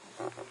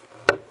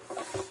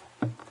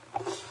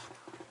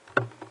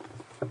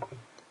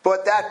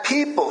 But that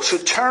people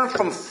should turn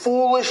from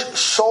foolish,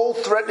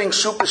 soul-threatening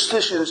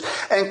superstitions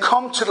and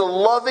come to the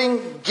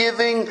loving,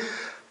 giving,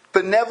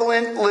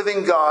 benevolent,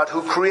 living God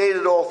who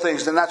created all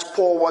things. And that's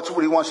Paul, what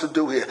he wants to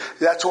do here.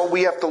 That's what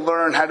we have to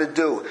learn how to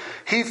do.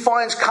 He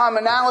finds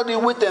commonality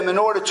with them in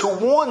order to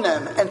warn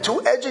them and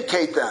to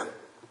educate them.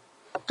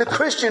 The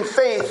Christian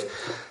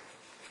faith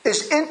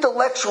is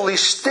intellectually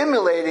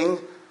stimulating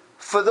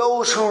for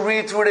those who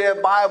read through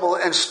their Bible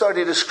and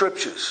study the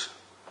Scriptures.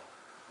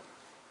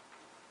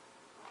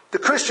 The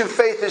Christian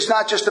faith is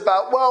not just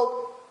about,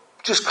 well,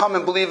 just come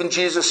and believe in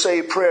Jesus, say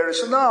a prayer.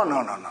 It's, no.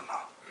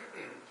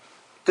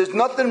 There's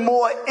nothing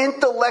more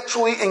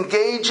intellectually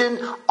engaging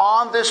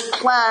on this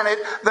planet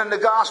than the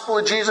gospel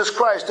of Jesus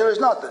Christ. There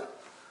is nothing.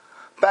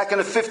 Back in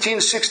the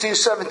 15, 16,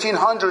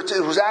 1700s,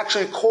 it was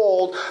actually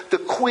called the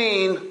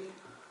Queen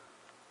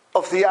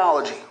of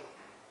Theology.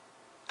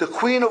 The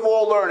Queen of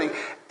all learning.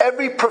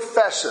 Every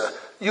professor,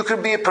 you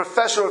could be a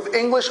professor of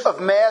English, of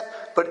math,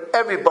 but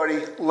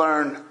everybody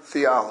learned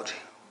theology.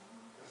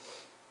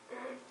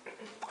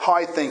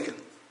 High thinking.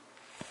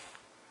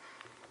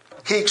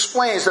 He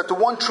explains that the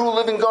one true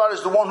living God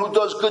is the one who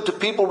does good to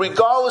people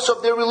regardless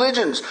of their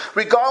religions,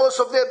 regardless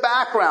of their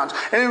backgrounds.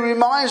 And he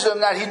reminds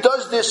them that he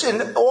does this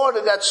in order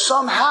that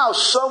somehow,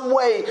 some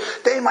way,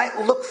 they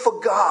might look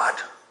for God.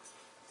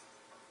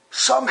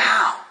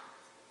 Somehow.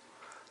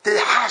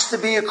 There has to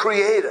be a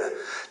creator.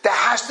 There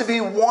has to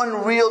be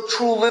one real,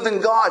 true,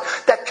 living God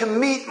that can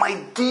meet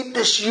my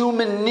deepest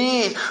human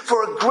need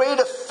for a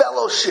greater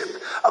fellowship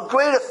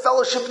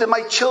that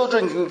my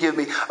children can give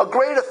me, a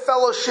greater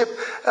fellowship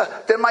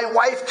that my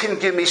wife can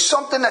give me,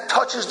 something that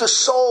touches the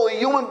soul. A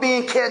human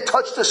being can't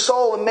touch the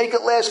soul and make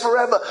it last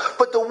forever.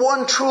 But the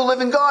one true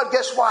living God,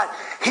 guess what?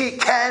 He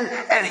can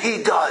and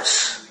He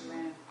does.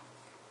 Amen.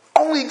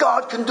 Only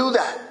God can do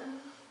that.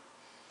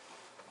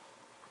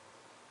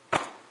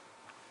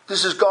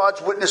 This is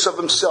God's witness of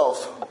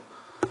Himself.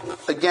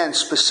 Again,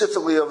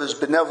 specifically of His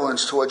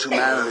benevolence towards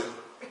humanity.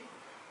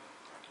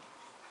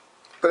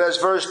 But as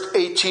verse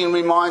 18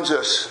 reminds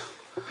us,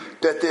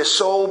 that they're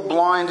so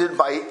blinded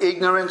by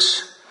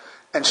ignorance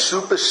and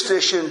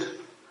superstition,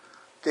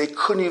 they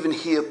couldn't even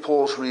hear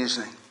Paul's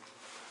reasoning.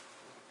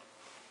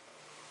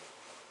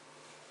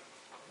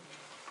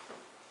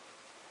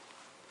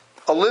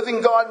 A living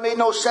God made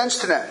no sense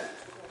to them.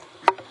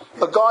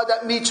 A God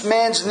that meets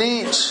man's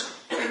needs,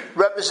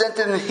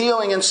 represented in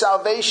healing and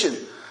salvation.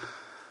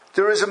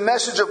 There is a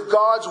message of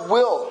God's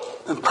will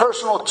and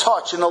personal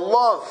touch and the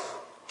love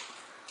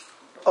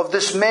of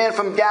this man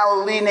from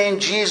Galilee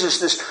named Jesus,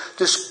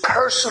 this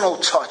personal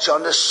touch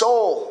on the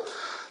soul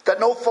that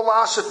no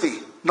philosophy,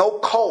 no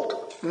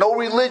cult, no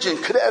religion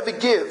could ever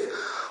give.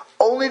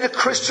 Only the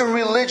Christian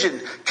religion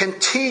can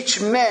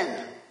teach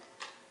men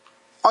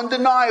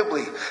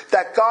undeniably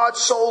that God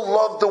so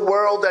loved the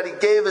world that He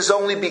gave His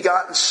only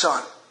begotten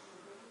Son.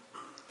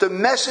 The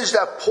message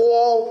that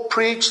Paul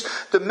preached,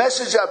 the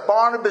message that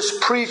Barnabas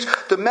preached,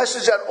 the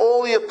message that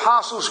all the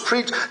apostles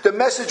preached, the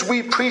message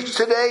we preach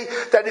today,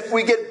 that if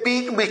we get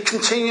beaten, we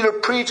continue to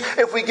preach.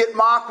 If we get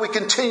mocked, we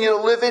continue to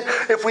live it.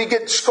 If we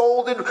get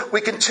scolded,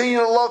 we continue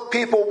to love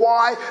people.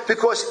 Why?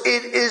 Because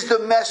it is the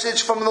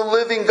message from the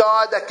living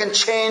God that can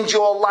change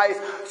your life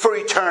for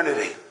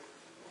eternity.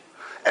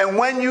 And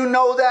when you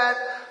know that,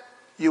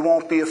 you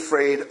won't be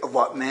afraid of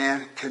what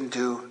man can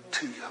do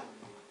to you.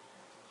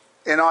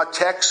 In our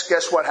text,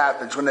 guess what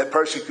happens when they're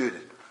persecuted?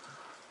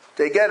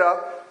 They get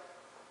up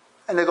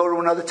and they go to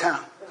another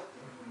town.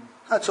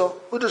 That's all.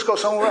 We'll just go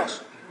somewhere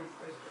else.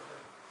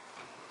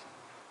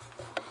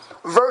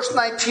 Verse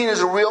 19 is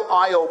a real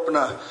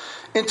eye-opener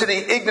into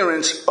the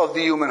ignorance of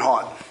the human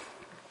heart.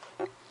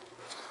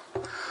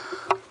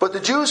 But the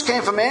Jews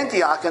came from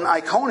Antioch and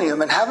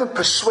Iconium, and having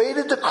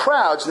persuaded the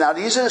crowds, now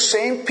these are the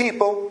same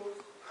people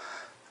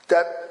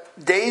that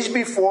days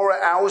before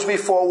or hours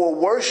before were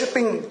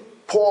worshiping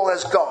Paul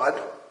as God,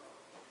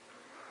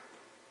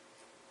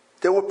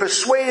 they were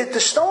persuaded to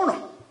stone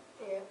him.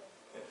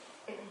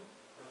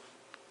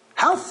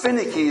 How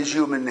finicky is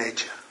human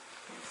nature?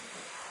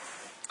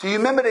 Do you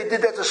remember they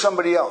did that to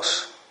somebody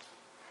else?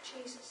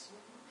 Jesus.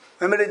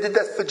 Remember they did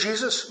that for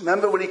Jesus?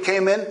 Remember when he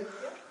came in?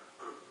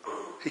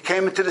 He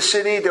came into the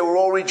city. They were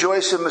all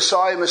rejoicing,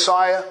 Messiah,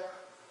 Messiah.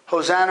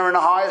 Hosanna in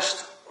the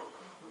highest.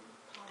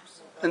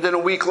 And then a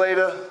week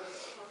later,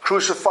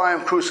 crucify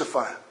him,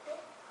 crucify him.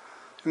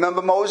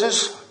 Remember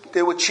Moses?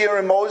 They were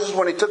cheering Moses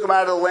when he took them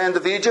out of the land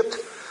of Egypt.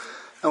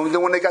 And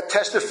then when they got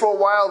tested for a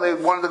while, they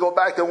wanted to go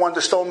back. They wanted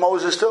to stone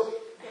Moses too.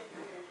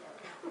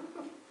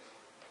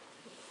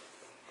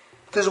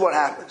 This is what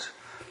happens.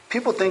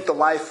 People think the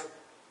life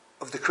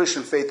of the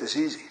Christian faith is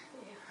easy.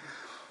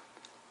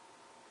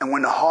 And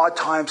when the hard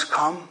times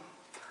come,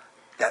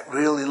 that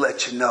really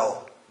lets you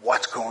know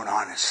what's going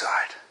on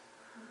inside.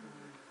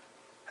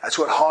 That's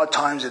what hard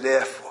times are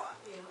there for.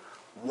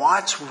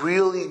 What's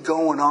really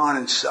going on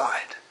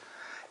inside?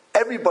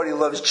 Everybody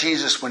loves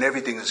Jesus when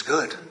everything is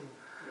good.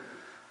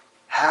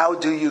 How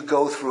do you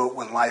go through it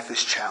when life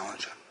is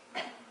challenging?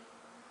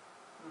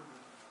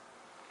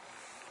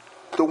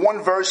 The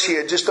one verse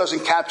here just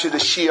doesn't capture the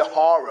sheer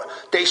horror.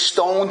 They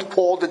stoned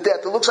Paul to death.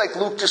 It looks like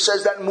Luke just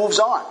says that and moves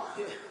on.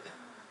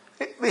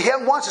 He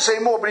wants to say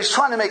more, but he's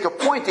trying to make a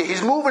point here.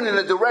 He's moving in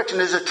a direction.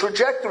 There's a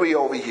trajectory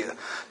over here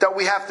that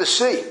we have to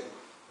see.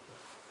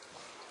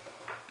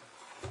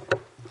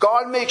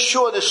 God makes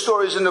sure there's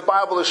stories in the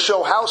Bible to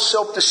show how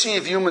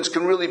self-deceived humans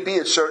can really be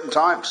at certain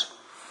times.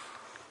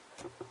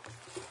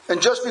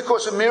 And just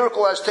because a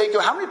miracle has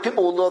taken... How many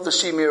people would love to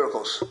see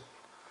miracles?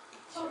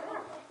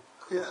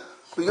 Yeah.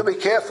 Well, you got to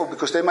be careful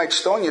because they might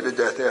stone you to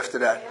death after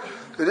that.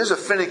 It is a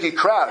finicky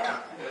crowd.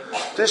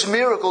 This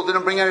miracle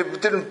didn't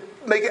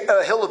make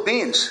a hill of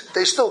beans.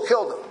 They still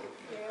killed him.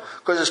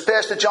 Because as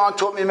Pastor John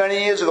taught me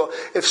many years ago,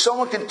 if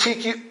someone can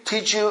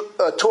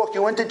talk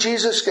you into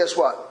Jesus, guess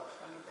what?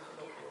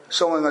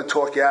 Someone's going to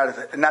talk you out of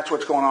it. And that's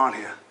what's going on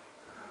here.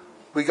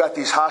 We got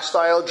these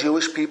hostile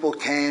Jewish people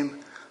came.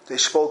 They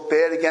spoke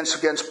bad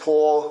against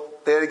Paul,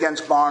 bad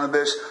against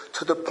Barnabas,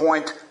 to the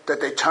point that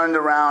they turned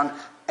around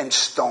and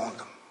stoned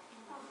them.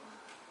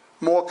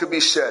 More could be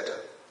said.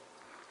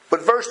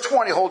 But verse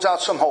 20 holds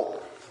out some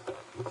hope.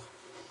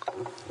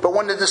 But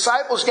when the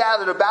disciples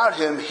gathered about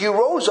him, he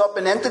rose up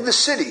and entered the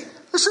city.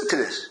 Listen to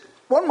this.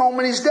 One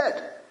moment he's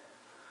dead.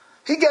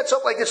 He gets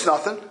up like it's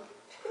nothing.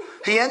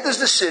 He enters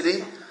the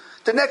city.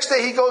 The next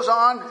day he goes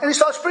on and he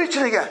starts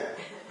preaching again.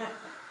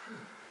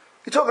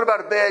 You're talking about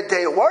a bad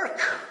day at work.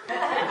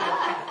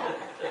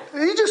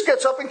 He just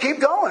gets up and keeps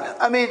going.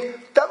 I mean,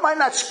 that might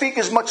not speak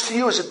as much to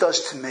you as it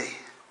does to me.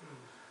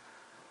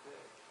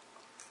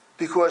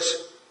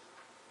 Because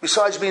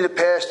besides being a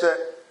pastor,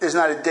 there's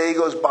not a day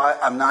goes by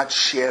I'm not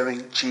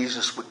sharing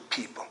Jesus with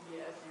people.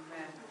 Yes,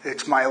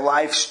 it's my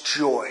life's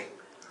joy.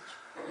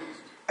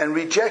 And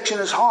rejection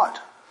is hard.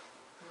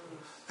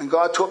 And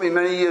God taught me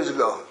many years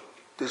ago,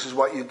 this is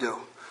what you do.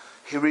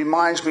 He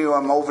reminds me when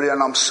I'm over there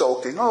and I'm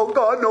sulking. Oh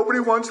God, nobody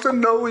wants to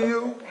know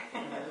you.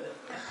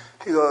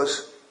 He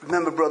goes,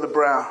 remember Brother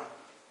Brown.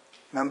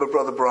 Remember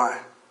Brother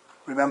Brian.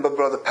 Remember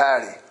Brother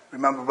Patty.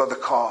 Remember Brother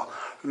Carl.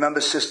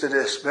 Remember Sister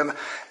this. Remember.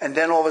 And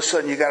then all of a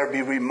sudden you got to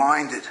be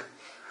reminded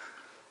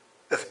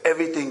of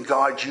everything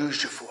God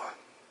used you for.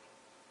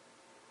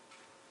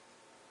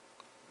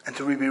 And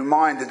to be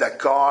reminded that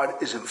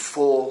God is in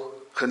full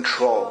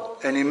control.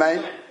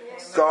 Amen?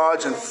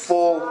 God's in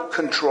full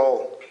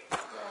control.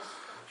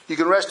 You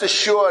can rest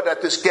assured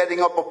that this getting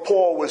up of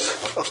Paul was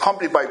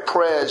accompanied by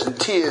prayers and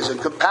tears and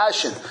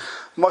compassion.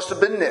 Must have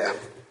been there.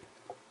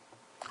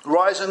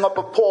 Rising up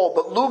of Paul.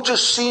 But Luke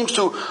just seems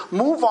to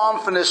move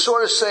on from this,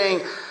 sort of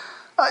saying,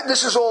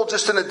 this is all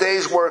just in a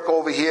day's work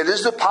over here. This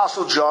is the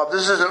apostle job.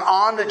 This is an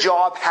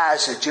on-the-job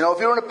passage. You know, if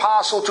you're an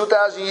apostle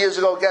 2,000 years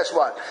ago, guess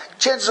what?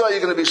 Chances are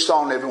you're going to be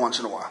stoned every once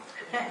in a while.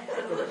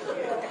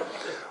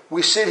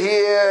 We sit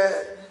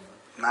here,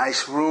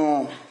 nice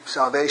room,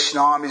 Salvation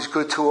Army is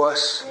good to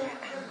us.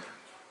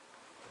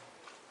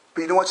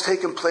 But you know what's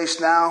taking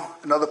place now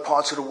in other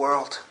parts of the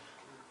world?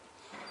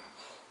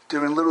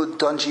 They're in little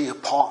dungy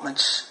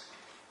apartments,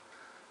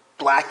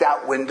 blacked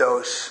out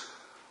windows,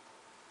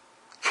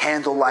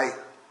 candlelight,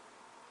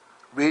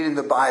 reading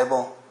the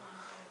Bible,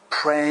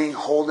 praying,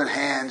 holding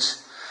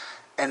hands,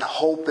 and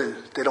hoping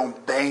they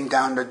don't bang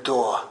down the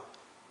door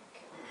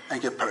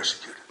and get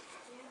persecuted.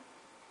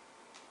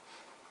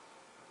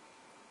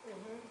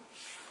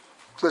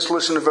 Let's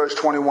listen to verse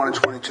 21 and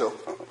 22.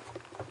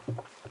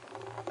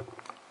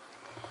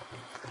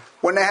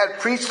 When they had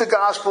preached the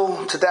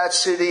gospel to that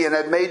city and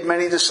had made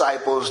many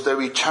disciples, they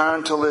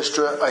returned to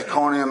Lystra,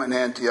 Iconium, and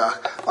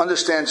Antioch.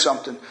 Understand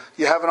something.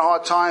 You're having a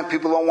hard time.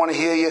 People don't want to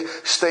hear you.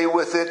 Stay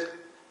with it.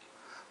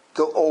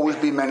 There'll always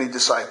be many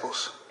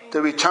disciples. They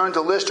returned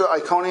to Lystra,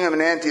 Iconium,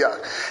 and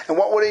Antioch. And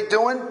what were they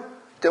doing?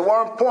 They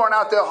weren't pouring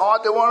out their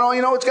heart. They weren't, oh,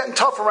 you know, it's getting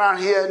tough around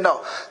here.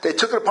 No. They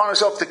took it upon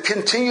themselves to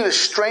continue to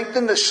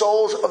strengthen the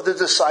souls of the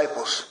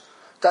disciples.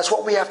 That's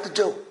what we have to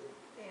do.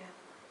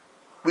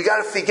 We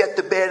got to forget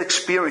the bad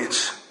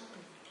experience.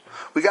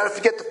 We got to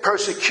forget the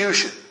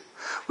persecution.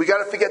 We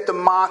got to forget the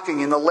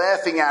mocking and the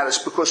laughing at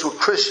us because we're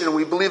Christian and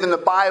we believe in the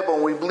Bible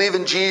and we believe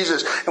in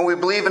Jesus and we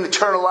believe in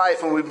eternal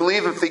life and we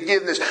believe in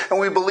forgiveness and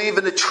we believe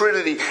in the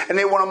Trinity, and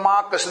they want to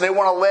mock us and they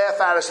want to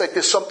laugh at us like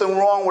there's something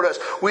wrong with us.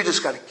 We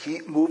just got to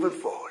keep moving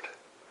forward.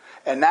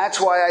 And that's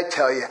why I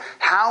tell you,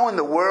 how in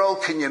the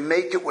world can you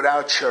make it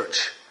without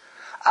church?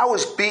 I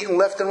was beaten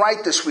left and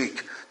right this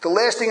week. The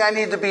last thing I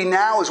need to be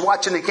now is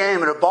watching a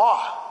game at a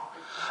bar.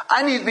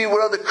 I need to be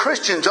with other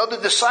Christians,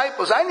 other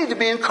disciples. I need to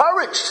be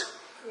encouraged.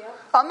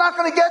 I'm not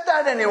going to get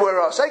that anywhere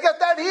else. I get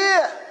that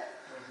here.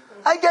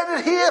 I get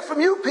it here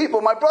from you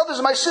people, my brothers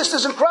and my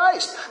sisters in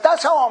Christ.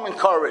 That's how I'm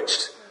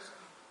encouraged.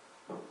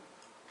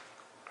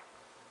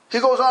 He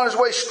goes on his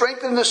way,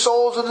 strengthening the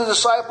souls of the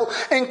disciples,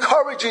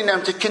 encouraging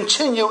them to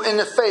continue in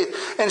the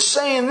faith, and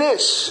saying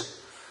this,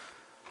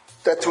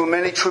 that through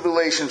many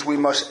tribulations we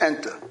must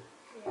enter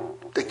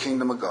the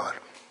kingdom of God.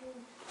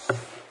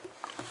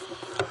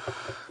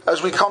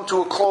 As we come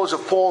to a close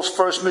of Paul's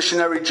first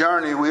missionary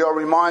journey, we are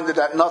reminded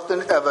that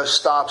nothing ever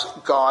stops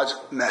God's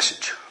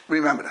message.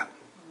 Remember that.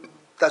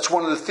 That's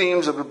one of the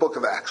themes of the book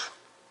of Acts.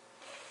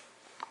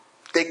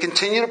 They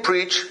continue to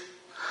preach.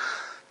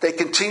 They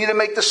continue to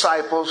make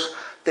disciples.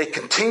 They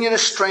continue to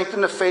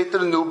strengthen the faith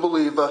of the new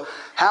believer.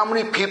 How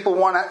many people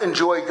want to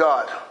enjoy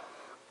God?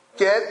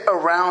 Get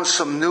around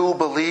some new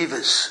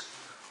believers.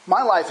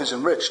 My life is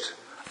enriched.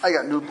 I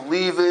got new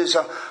believers.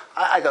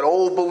 I got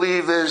old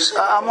believers.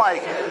 I'm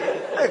like,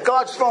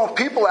 God's throwing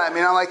people at me.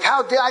 And I'm like,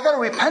 how dare I got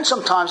to repent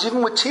sometimes,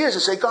 even with tears,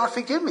 and say, God,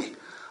 forgive me.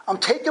 I'm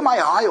taking my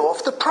eye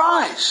off the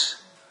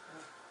prize.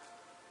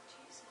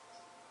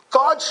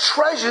 God's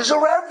treasures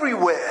are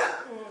everywhere.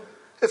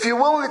 If you're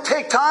willing to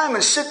take time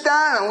and sit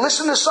down and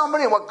listen to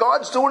somebody and what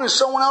God's doing in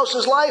someone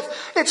else's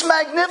life, it's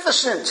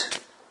magnificent.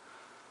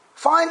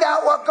 Find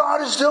out what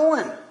God is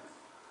doing.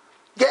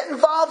 Get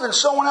involved in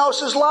someone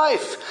else's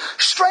life.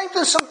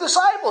 Strengthen some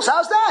disciples.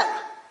 How's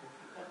that?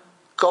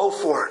 Go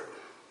for it.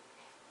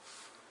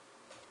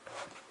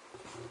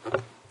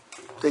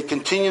 They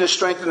continue to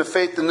strengthen the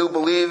faith of the new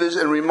believers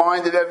and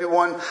reminded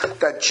everyone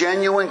that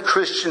genuine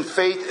Christian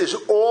faith is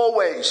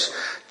always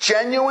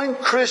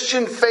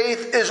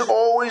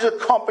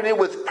accompanied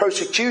with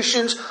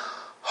persecutions,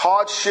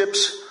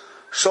 hardships,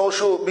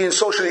 being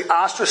socially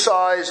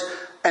ostracized,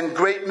 and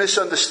great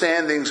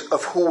misunderstandings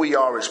of who we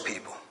are as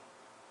people.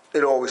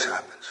 It always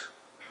happens.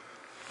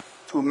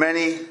 Through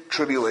many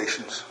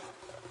tribulations.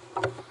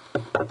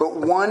 But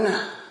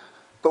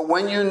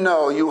when you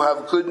know you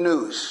have good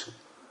news,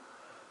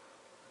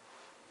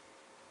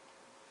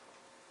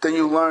 then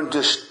you learn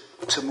just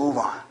to move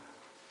on.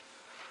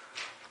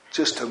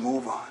 Just to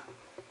move on.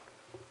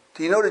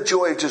 Do you know the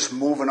joy of just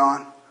moving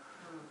on?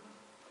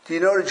 Do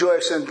you know the joy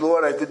of saying,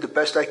 Lord, I did the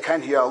best I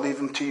can here. I'll leave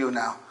them to you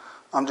now.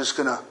 I'm just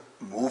going to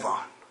move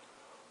on.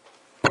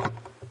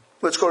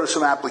 Let's go to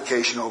some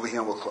application over here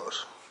and we'll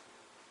close.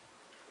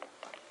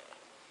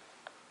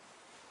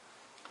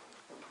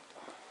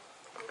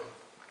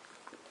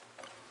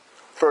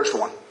 First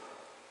one.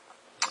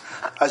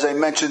 As I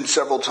mentioned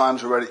several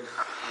times already,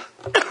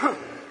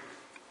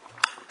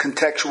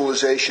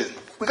 contextualization.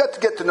 We got to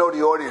get to know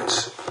the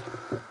audience.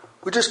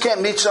 We just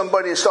can't meet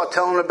somebody and start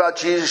telling them about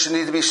Jesus, you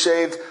need to be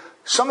saved.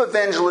 Some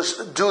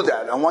evangelists do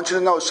that. I want you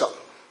to know something.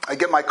 I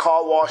get my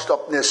car washed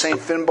up near St.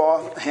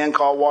 Finbar, hand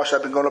car wash.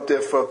 I've been going up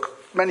there for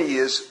many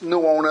years.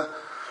 New owner,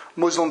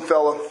 Muslim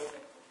fella.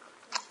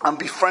 I'm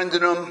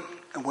befriending him,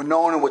 and we're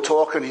knowing and we're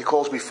talking. He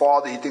calls me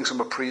father. He thinks I'm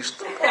a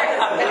priest.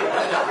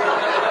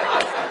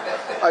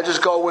 I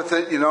just go with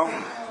it, you know.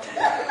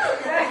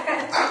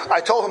 I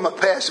told him I'm a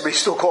pastor, but he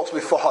still calls me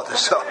father.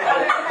 So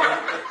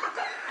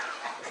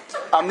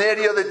I'm there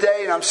the other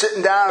day, and I'm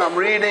sitting down, I'm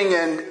reading,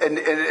 and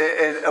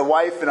a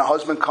wife and a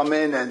husband come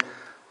in, and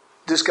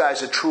this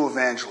guy's a true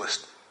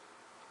evangelist.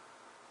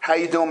 How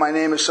you doing? My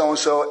name is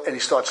so-and-so. And he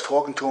starts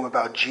talking to him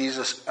about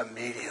Jesus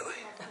immediately.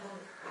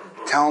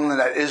 Telling him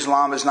that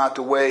Islam is not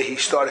the way. He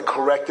started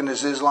correcting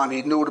his Islam.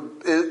 He knew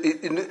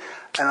and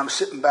I'm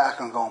sitting back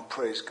and going,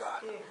 praise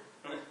God.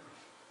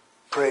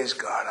 Praise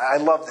God. I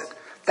loved it.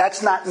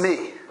 That's not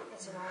me.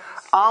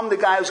 I'm the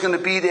guy who's going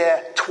to be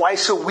there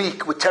twice a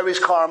week with Terry's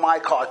car and my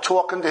car,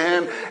 talking to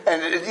him.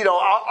 And, you know,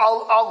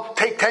 I'll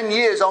take 10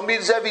 years. I'll meet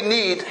his every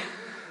need.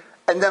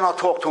 And then I'll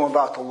talk to him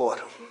about the Lord.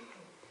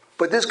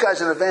 But this guy's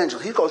an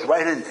evangelist. He goes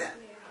right in there.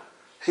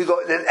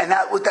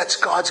 That's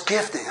God's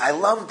gifting. I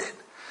loved it.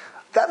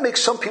 That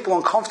makes some people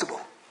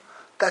uncomfortable.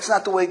 That's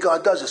not the way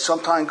God does it.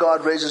 Sometimes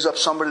God raises up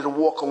somebody to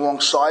walk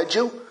alongside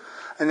you.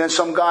 And then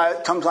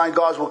sometimes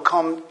God will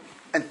come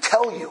and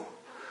tell you.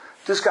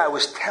 This guy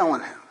was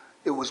telling him.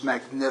 It was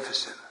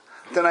magnificent.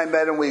 Then I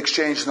met him. We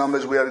exchanged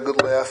numbers. We had a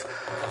good laugh.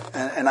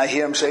 And I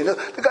hear him say, no,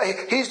 the guy,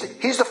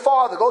 he's the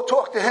father. Go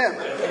talk to him.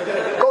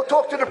 Go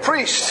talk to the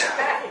priest.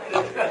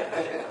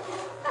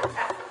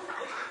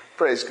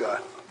 Praise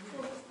God.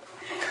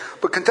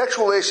 But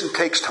contextualization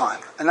takes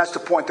time. And that's the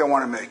point I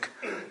want to make.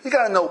 You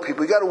got to know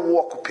people. You got to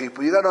walk with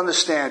people. You got to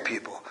understand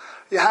people.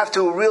 You have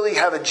to really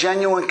have a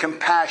genuine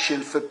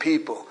compassion for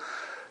people.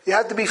 You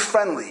have to be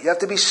friendly. You have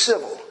to be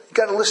civil. You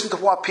got to listen to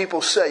what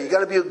people say. You got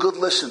to be a good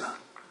listener.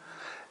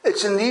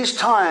 It's in these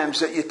times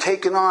that you're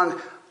taking on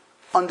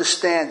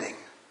understanding.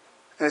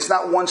 And it's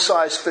not one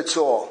size fits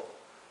all.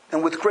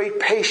 And with great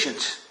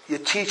patience, you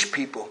teach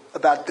people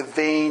about the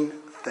vain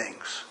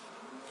things.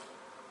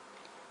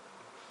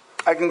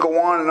 I can go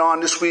on and on.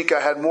 This week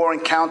I had more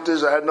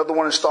encounters. I had another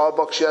one in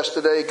Starbucks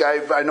yesterday. A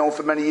guy I know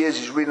for many years.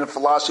 He's reading a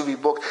philosophy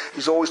book.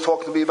 He's always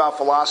talking to me about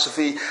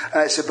philosophy. And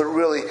I said, but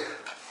really,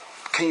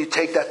 can you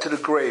take that to the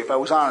grave? I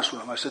was honest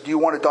with him. I said, do you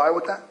want to die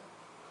with that?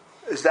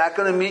 Is that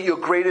going to meet your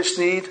greatest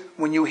need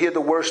when you hear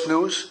the worst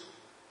news?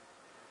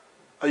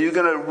 Are you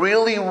going to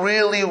really,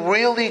 really,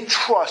 really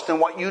trust in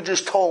what you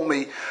just told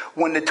me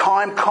when the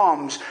time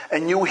comes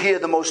and you hear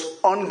the most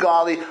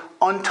ungodly,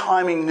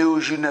 untiming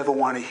news you never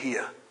want to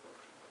hear?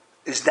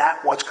 Is that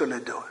what's going to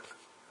do it?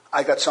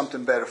 I got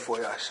something better for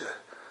you,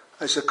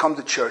 I said, come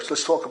to church.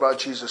 Let's talk about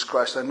Jesus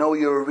Christ. I know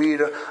you're a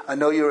reader. I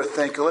know you're a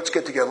thinker. Let's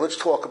get together. Let's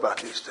talk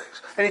about these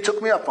things. And he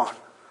took me up on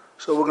it.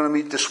 So we're going to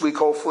meet this week,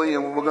 hopefully,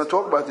 and we're going to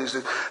talk about these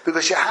things.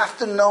 Because you have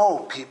to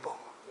know people.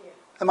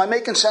 Am I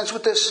making sense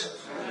with this?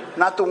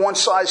 Not the one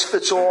size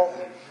fits all.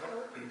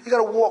 You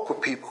got to walk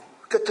with people.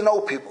 Get to know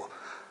people.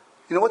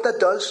 You know what that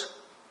does?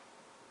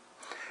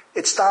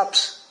 It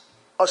stops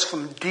us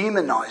from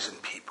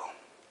demonizing people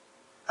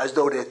as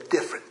though they're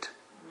different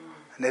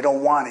and they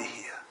don't want to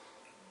hear.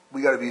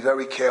 We got to be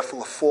very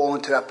careful of falling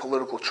into that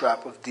political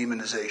trap of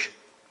demonization.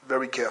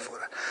 Very careful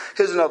of that.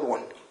 Here's another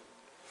one.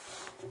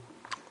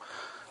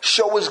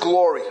 Show his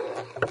glory.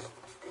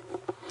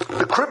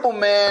 The crippled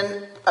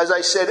man, as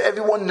I said,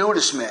 everyone knew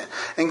this man.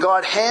 And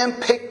God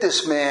handpicked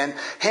this man,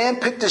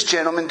 handpicked this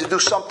gentleman to do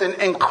something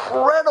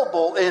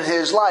incredible in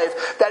his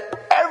life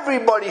that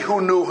everybody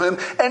who knew him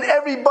and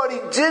everybody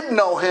did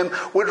know him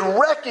would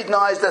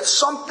recognize that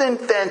something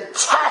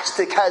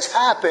fantastic has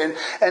happened.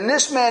 And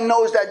this man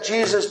knows that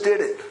Jesus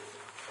did it.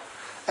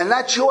 And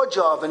that's your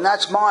job and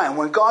that's mine.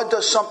 When God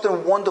does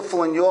something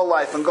wonderful in your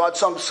life and God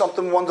does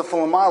something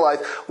wonderful in my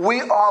life,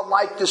 we are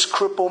like this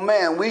crippled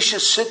man. We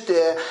should sit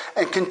there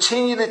and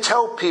continue to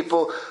tell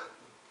people,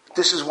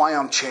 this is why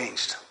I'm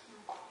changed.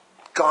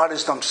 God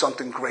has done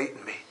something great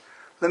in me.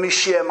 Let me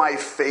share my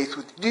faith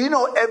with you. Do you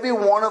know every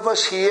one of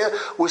us here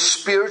was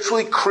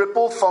spiritually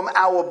crippled from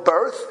our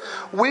birth?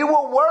 We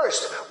were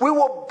worse. We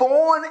were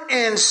born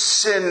in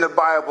sin, the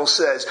Bible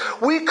says.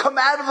 We come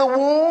out of the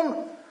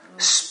womb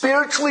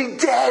spiritually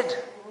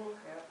dead.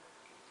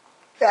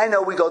 I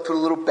know we go through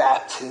a little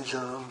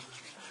baptism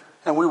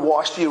and we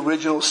wash the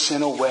original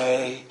sin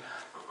away.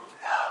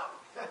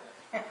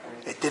 No,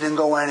 it didn't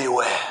go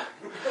anywhere.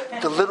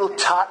 The little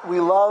tot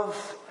we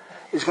love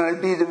is going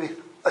to be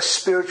a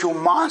spiritual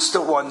monster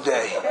one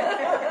day.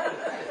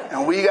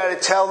 And we got to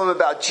tell them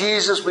about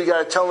Jesus. We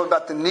got to tell them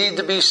about the need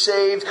to be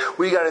saved.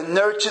 We got to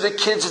nurture the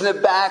kids in the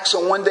back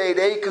so one day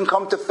they can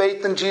come to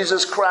faith in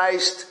Jesus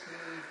Christ.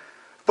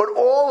 But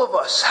all of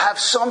us have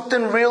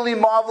something really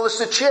marvelous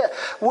to share.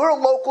 We're a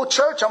local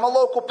church. I'm a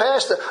local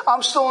pastor.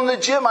 I'm still in the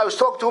gym. I was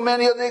talking to a man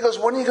the other day. He goes,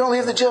 when are you going to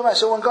leave the gym? I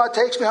said, when God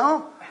takes me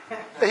home.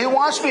 He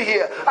wants me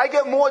here. I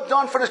get more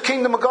done for the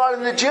kingdom of God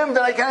in the gym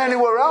than I can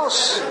anywhere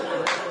else.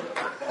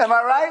 Am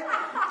I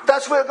right?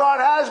 That's where God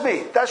has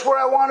me. That's where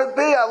I want to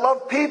be. I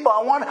love people.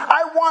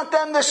 I want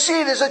them to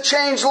see there's a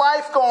changed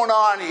life going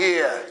on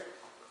here.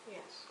 Yes.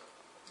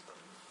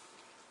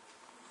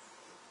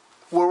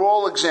 We're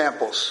all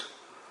examples.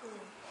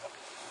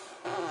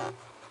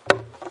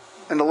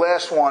 And the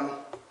last one,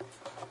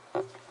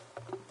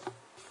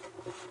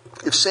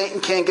 if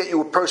Satan can't get you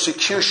with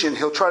persecution,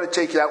 he'll try to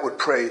take you out with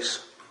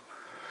praise.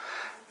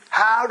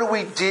 How do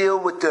we deal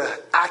with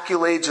the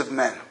accolades of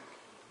men?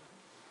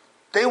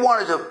 They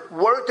wanted to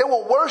work. They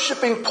were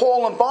worshiping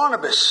Paul and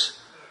Barnabas.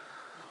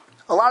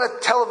 A lot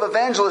of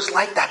televangelists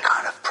like that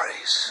kind of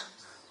praise.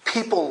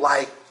 People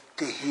like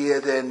to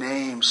hear their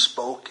names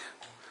spoken.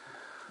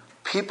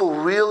 People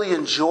really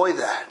enjoy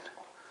that.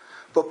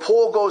 But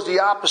Paul goes the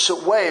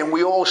opposite way, and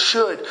we all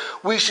should.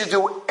 We should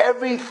do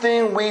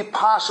everything we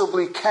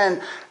possibly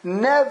can,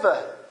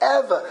 never,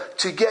 ever,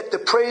 to get the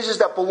praises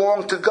that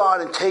belong to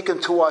God and take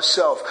them to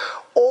ourselves.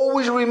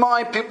 Always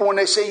remind people when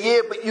they say,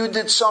 yeah, but you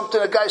did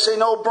something. A guy say,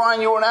 no, Brian,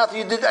 you were an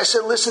athlete. You did. I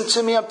said, listen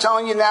to me. I'm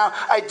telling you now,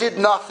 I did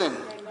nothing.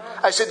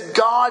 I said,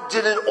 God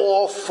did it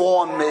all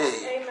for me.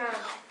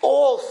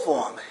 All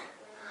for me.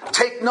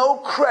 Take no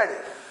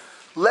credit.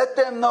 Let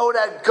them know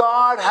that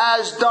God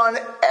has done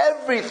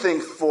everything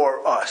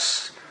for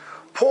us.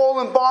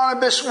 Paul and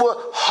Barnabas were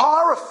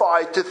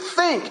horrified to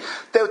think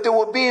that they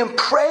were being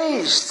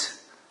praised.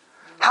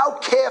 How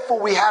careful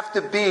we have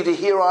to be to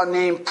hear our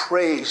name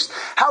praised.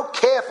 How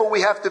careful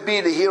we have to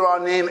be to hear our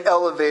name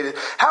elevated.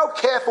 How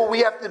careful we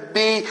have to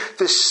be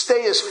to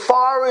stay as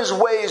far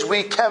away as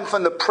we can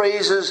from the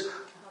praises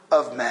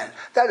of men.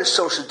 That is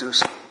so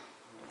seducing.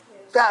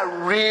 That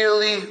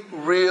really,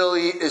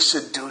 really is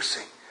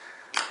seducing.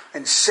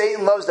 And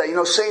Satan loves that. You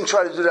know, Satan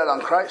tried to do that on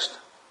Christ.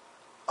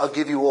 I'll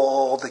give you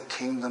all the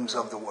kingdoms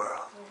of the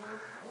world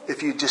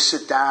if you just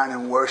sit down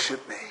and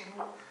worship me.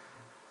 I'll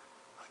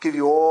give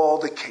you all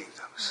the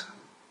kingdoms.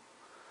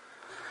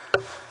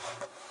 As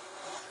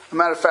a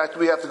matter of fact,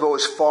 we have to go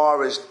as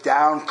far as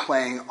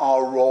downplaying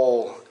our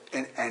role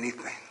in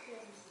anything.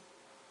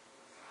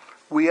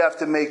 we have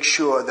to make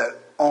sure that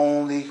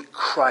only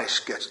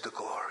Christ gets the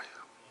glory.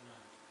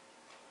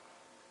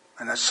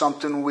 And that's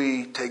something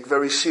we take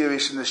very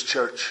serious in this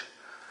church.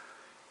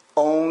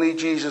 Only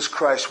Jesus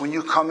Christ. When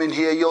you come in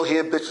here, you'll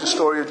hear bits and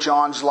story of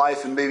John's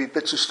life and maybe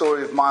bits and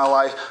story of my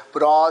life,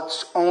 but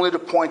it's only to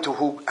point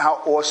to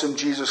how awesome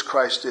Jesus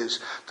Christ is.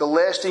 The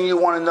last thing you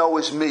want to know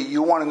is me.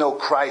 You want to know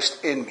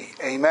Christ in me.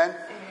 Amen?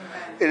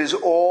 It is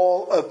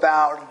all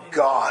about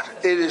God.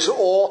 It is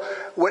all,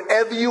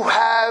 whatever you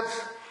have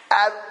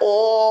at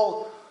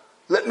all,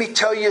 let me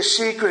tell you a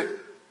secret.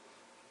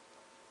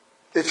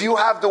 If you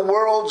have the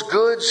world's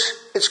goods,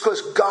 it's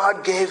because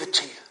God gave it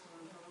to you.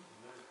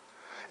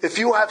 If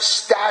you have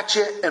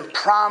stature and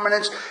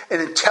prominence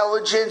and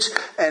intelligence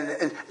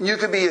and you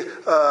can be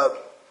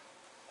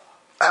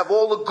have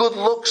all the good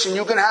looks and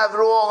you can have it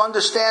all,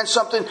 understand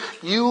something,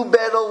 you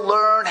better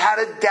learn how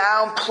to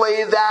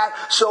downplay that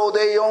so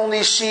they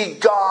only see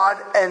God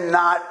and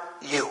not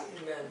you.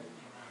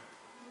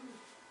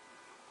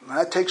 And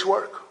that takes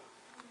work.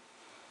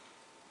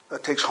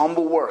 That takes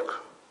humble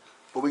work.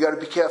 But we got to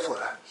be careful of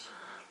that.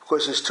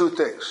 Because there's two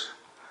things.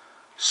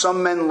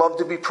 Some men love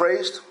to be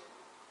praised,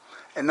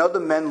 and other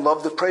men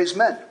love to praise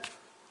men.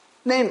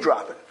 Name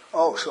dropping.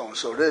 Oh,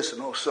 so-and-so this,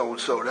 and oh,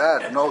 so-and-so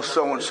that, and oh,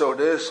 so-and-so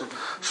this, and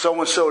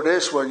so-and-so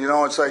this one. You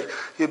know, it's like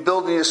you're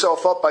building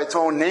yourself up by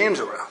throwing names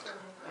around.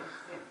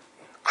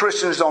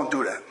 Christians don't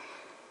do that.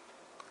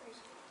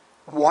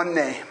 One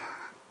name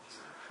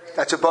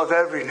that's above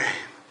every name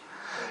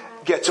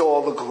gets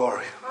all the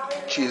glory.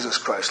 Jesus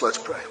Christ. Let's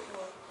pray.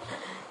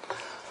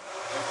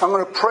 I'm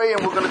going to pray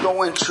and we're going to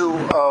go into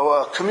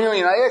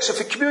communion. I ask you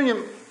for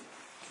communion.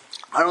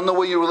 I don't know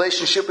what your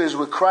relationship is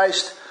with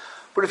Christ,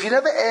 but if you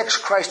never ask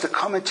Christ to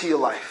come into your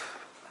life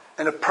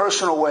in a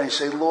personal way and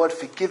say, Lord,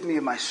 forgive me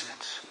of my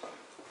sins.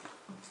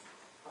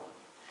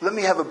 Let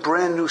me have a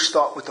brand new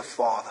start with the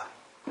Father.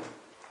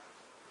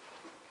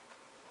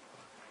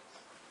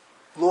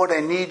 Lord, I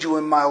need you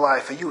in my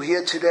life. Are you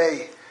here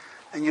today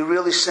and you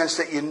really sense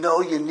that you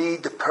know you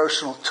need the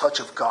personal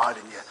touch of God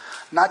in you?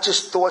 Not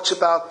just thoughts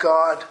about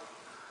God,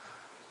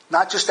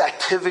 not just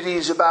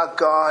activities about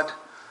God,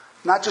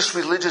 not just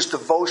religious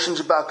devotions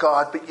about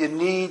God, but you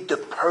need the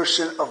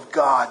person of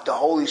God, the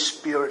Holy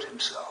Spirit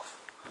himself.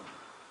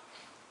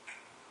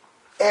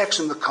 Ask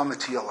him to come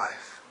into your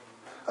life.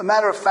 A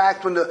matter of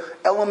fact, when the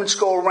elements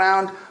go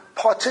around,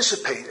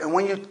 participate. And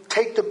when you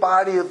take the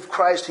body of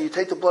Christ and you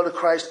take the blood of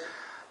Christ,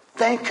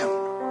 thank him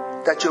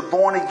that you're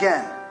born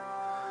again.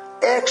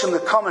 Ask him to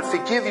come and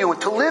forgive you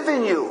and to live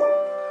in you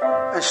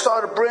and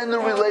start a brand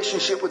new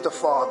relationship with the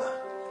Father.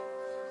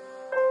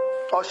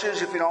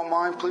 Ushers, if you don't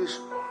mind, please.